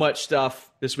so much stuff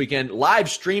this weekend. Live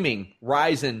streaming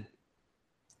Rizin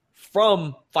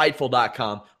from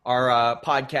Fightful.com, our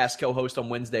podcast co-host on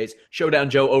Wednesdays. Showdown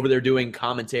Joe over there doing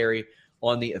commentary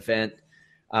on the event.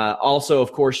 Also,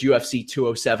 of course, UFC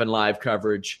 207 live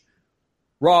coverage.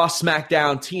 Raw,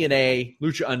 SmackDown, TNA,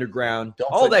 Lucha Underground,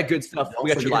 that good stuff.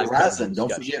 We got your live Rizin.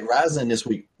 Don't forget Rizin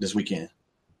this weekend.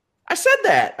 I said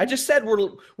that. I just said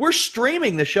we're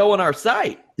streaming the show on our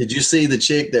site. Did you see the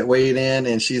chick that weighed in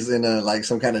and she's in like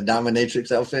some kind of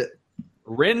dominatrix outfit?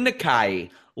 Rin Nakai.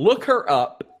 Look her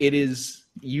up. It is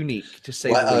unique to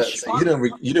say the least. So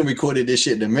you done recorded this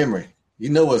shit to memory. You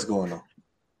know what's going on.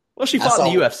 Well, she fought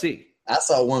in the UFC. I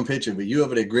saw one picture, but you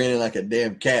over there grinning like a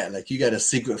damn cat, like you got a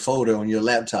secret folder on your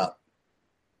laptop.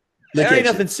 There ain't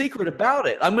nothing secret about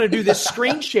it. I'm going to do this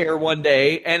screen share one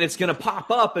day, and it's going to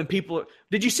pop up, and people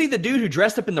 – did you see the dude who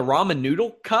dressed up in the ramen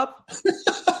noodle cup?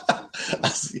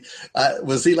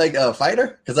 Was he like a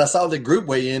fighter? Because I saw the group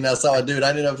weigh in. I saw a dude.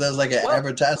 I didn't know if that was like an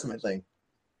advertisement thing.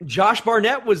 Josh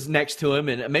Barnett was next to him,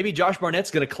 and maybe Josh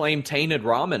Barnett's going to claim tainted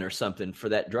ramen or something for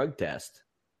that drug test.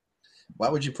 Why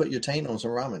would you put your taint on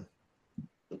some ramen?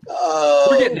 Oh.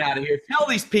 We're getting out of here. Tell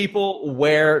these people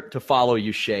where to follow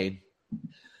you, Shane.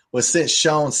 Well, since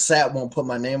Sean Sapp won't put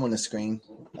my name on the screen.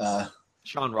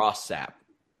 Sean Ross Sapp.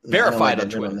 Verified on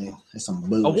Twitter. It's some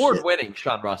bullshit. Award-winning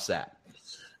Sean Ross Sapp.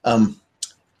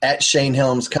 At Shane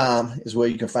Helms.com is where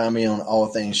you can find me on all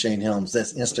things Shane Helms.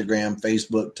 That's Instagram,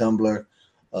 Facebook, Tumblr.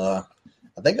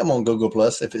 I think I'm on Google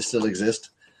Plus if it still exists.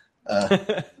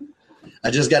 I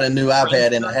just got a new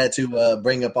iPad and I had to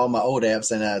bring up all my old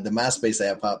apps, and the MySpace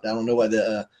app popped. I don't know what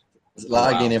the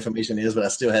login information is, but I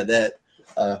still had that.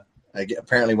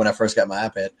 Apparently when I first got my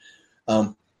iPad.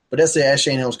 But that's the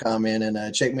Shane Helms comment,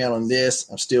 and check me out on this.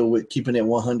 I'm still with Keeping It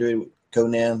 100 with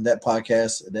Conan. That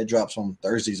podcast that drops on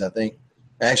Thursdays, I think.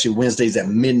 Actually, Wednesdays at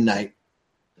midnight.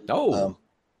 Oh.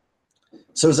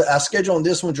 So is our schedule on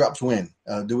this one drops when?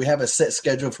 Do we have a set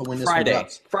schedule for when this one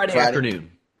drops? Friday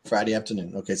afternoon. Friday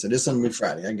afternoon. Okay, so this one will be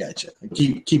Friday. I got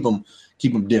you. Keep them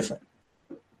different.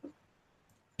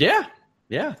 Yeah.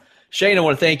 Shane, I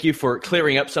want to thank you for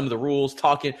clearing up some of the rules,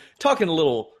 talking a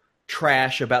little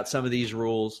trash about some of these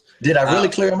rules. Did I really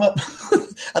clear them up?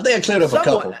 I think I cleared up a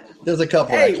couple. There's a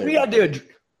couple. Hey, we got to do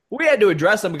We had to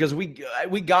address them because we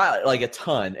got like a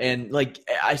ton. And like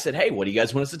I said, hey, what do you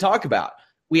guys want us to talk about?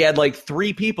 We had like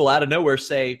 3 people out of nowhere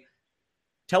say,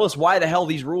 tell us why the hell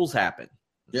these rules happen.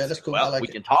 Yeah, that's cool. Well, we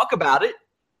can talk about it.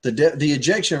 The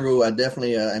ejection rule, I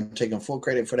definitely am taking full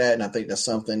credit for that. And I think that's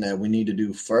something that we need to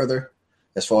do further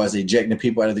as far as ejecting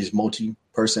people out of these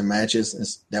multi-person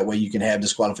matches. That way you can have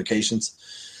disqualifications.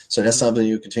 So that's something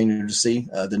you'll continue to see.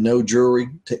 The no jewelry.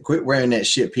 Quit wearing that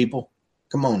shit, people.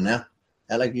 Come on now.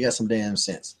 I like you got some damn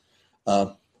sense.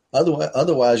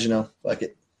 Otherwise, like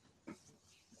it.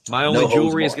 My only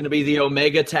jewelry is going to be the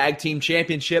Omega Tag Team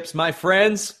Championships, my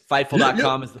friends.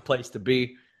 Fightful.com is the place to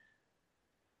be.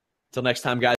 Until next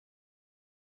time, guys.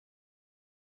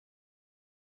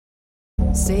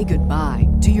 Say goodbye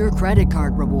to your credit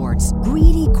card rewards.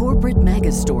 Greedy corporate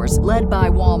mega stores, led by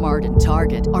Walmart and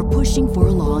Target, are pushing for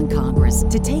a law in Congress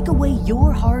to take away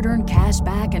your hard-earned cash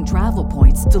back and travel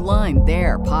points to line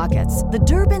their pockets. The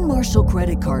Durbin-Marshall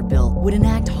credit card bill would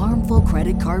enact harmful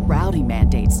credit card routing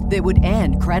mandates that would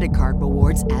end credit card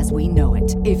rewards as we know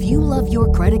it. If you love your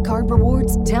credit card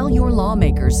rewards, tell your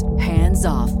lawmakers, hands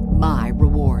off my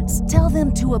rewards. Tell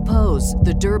them to oppose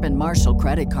the Durbin-Marshall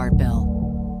credit card bill.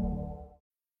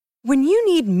 When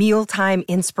you need mealtime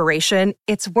inspiration,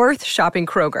 it's worth shopping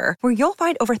Kroger, where you'll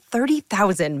find over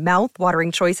 30,000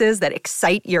 mouth-watering choices that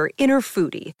excite your inner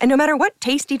foodie. And no matter what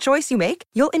tasty choice you make,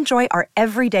 you'll enjoy our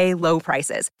everyday low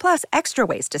prices, plus extra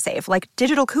ways to save, like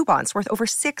digital coupons worth over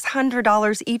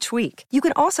 $600 each week. You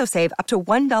can also save up to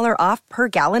 $1 off per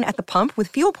gallon at the pump with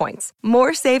fuel points.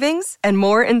 More savings and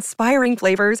more inspiring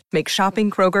flavors make shopping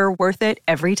Kroger worth it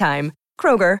every time.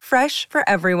 Kroger, fresh for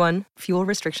everyone. Fuel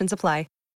restrictions apply.